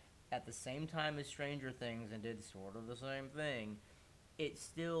out at the same time as Stranger Things and did sort of the same thing, it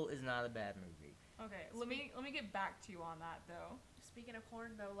still is not a bad movie. Okay, let me get back to you on that though. speaking of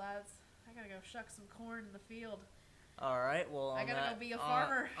corn, though, lads, I gotta go shuck some corn in the field. All right, well, I on gotta that, go be a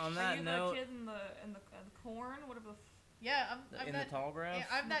farmer. On Are that you note, the kid in the corn? Whatever the. Yeah, I'm in that. the tall grass. Yeah,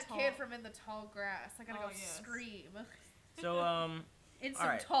 I'm In the that tall- kid from In the Tall Grass. I gotta Oh, go yes. scream So in All some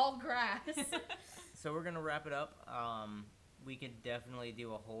right. tall grass. So we're gonna wrap it up. We could definitely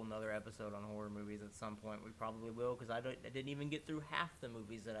do a whole nother episode on horror movies at some point. We probably will because I didn't even get through half the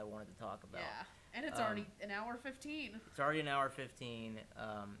movies that I wanted to talk about. Yeah, and it's Um, already an hour 15. It's already an hour 15.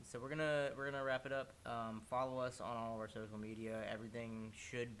 So we're gonna wrap it up. Follow us on all of our social media. Everything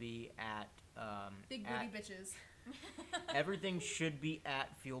should be at Big at- booty bitches. everything should be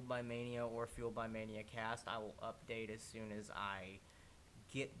at Fueled by Mania or Fueled by Mania Cast. I will update as soon as I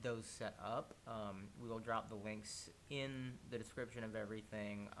get those set up. We will drop the links in the description of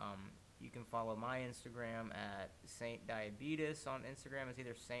everything. You can follow my Instagram at Saint Diabetes on Instagram. It's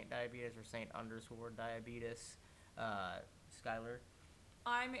either Saint Diabetes or Saint_Diabetes. Skylar.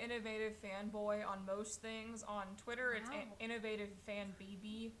 I'm Innovative Fanboy on most things. On Twitter, it's Wow. Innovative Fan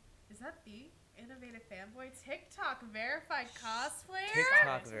BB. Is that the innovative fanboy TikTok verified cosplayer?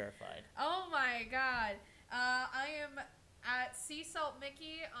 TikTok verified. Oh my god. I am at Sea Salt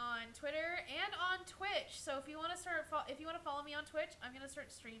Mickey on Twitter and on Twitch. So if you want to follow me on Twitch, I'm gonna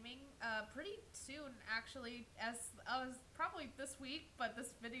start streaming pretty soon. Actually, as I was probably this week, but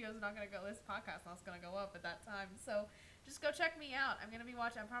this video is not gonna go. This podcast not gonna go up at that time. So just go check me out. I'm gonna be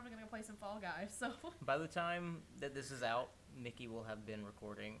watching. I'm probably gonna go play some Fall Guys. So By the time that this is out, Nikki will have been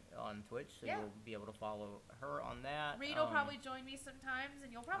recording on Twitch, so Yeah. you'll be able to follow her on that. Reed will probably join me sometimes,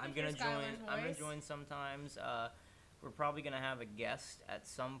 and you'll probably I'm hear gonna Skylar's join. voice. I'm gonna join sometimes. We're probably gonna have a guest at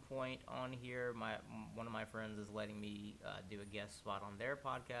some point on here. One of my friends is letting me do a guest spot on their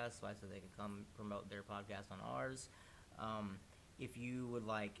podcast, so I said they could come promote their podcast on ours. If you would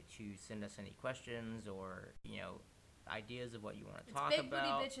like to send us any questions or ideas of what you want to It's talk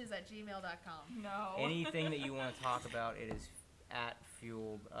about. bigbootyBitches@gmail.com. No. Anything that you want to talk about, it is at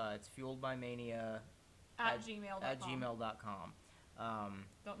Fueled. It's Fueled by Mania at gmail.com. at gmail.com.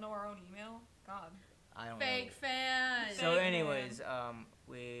 Don't know our own email? God. I don't Fake know. fans. So, Fake anyways,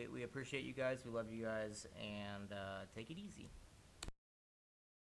 we appreciate you guys. We love you guys, and take it easy.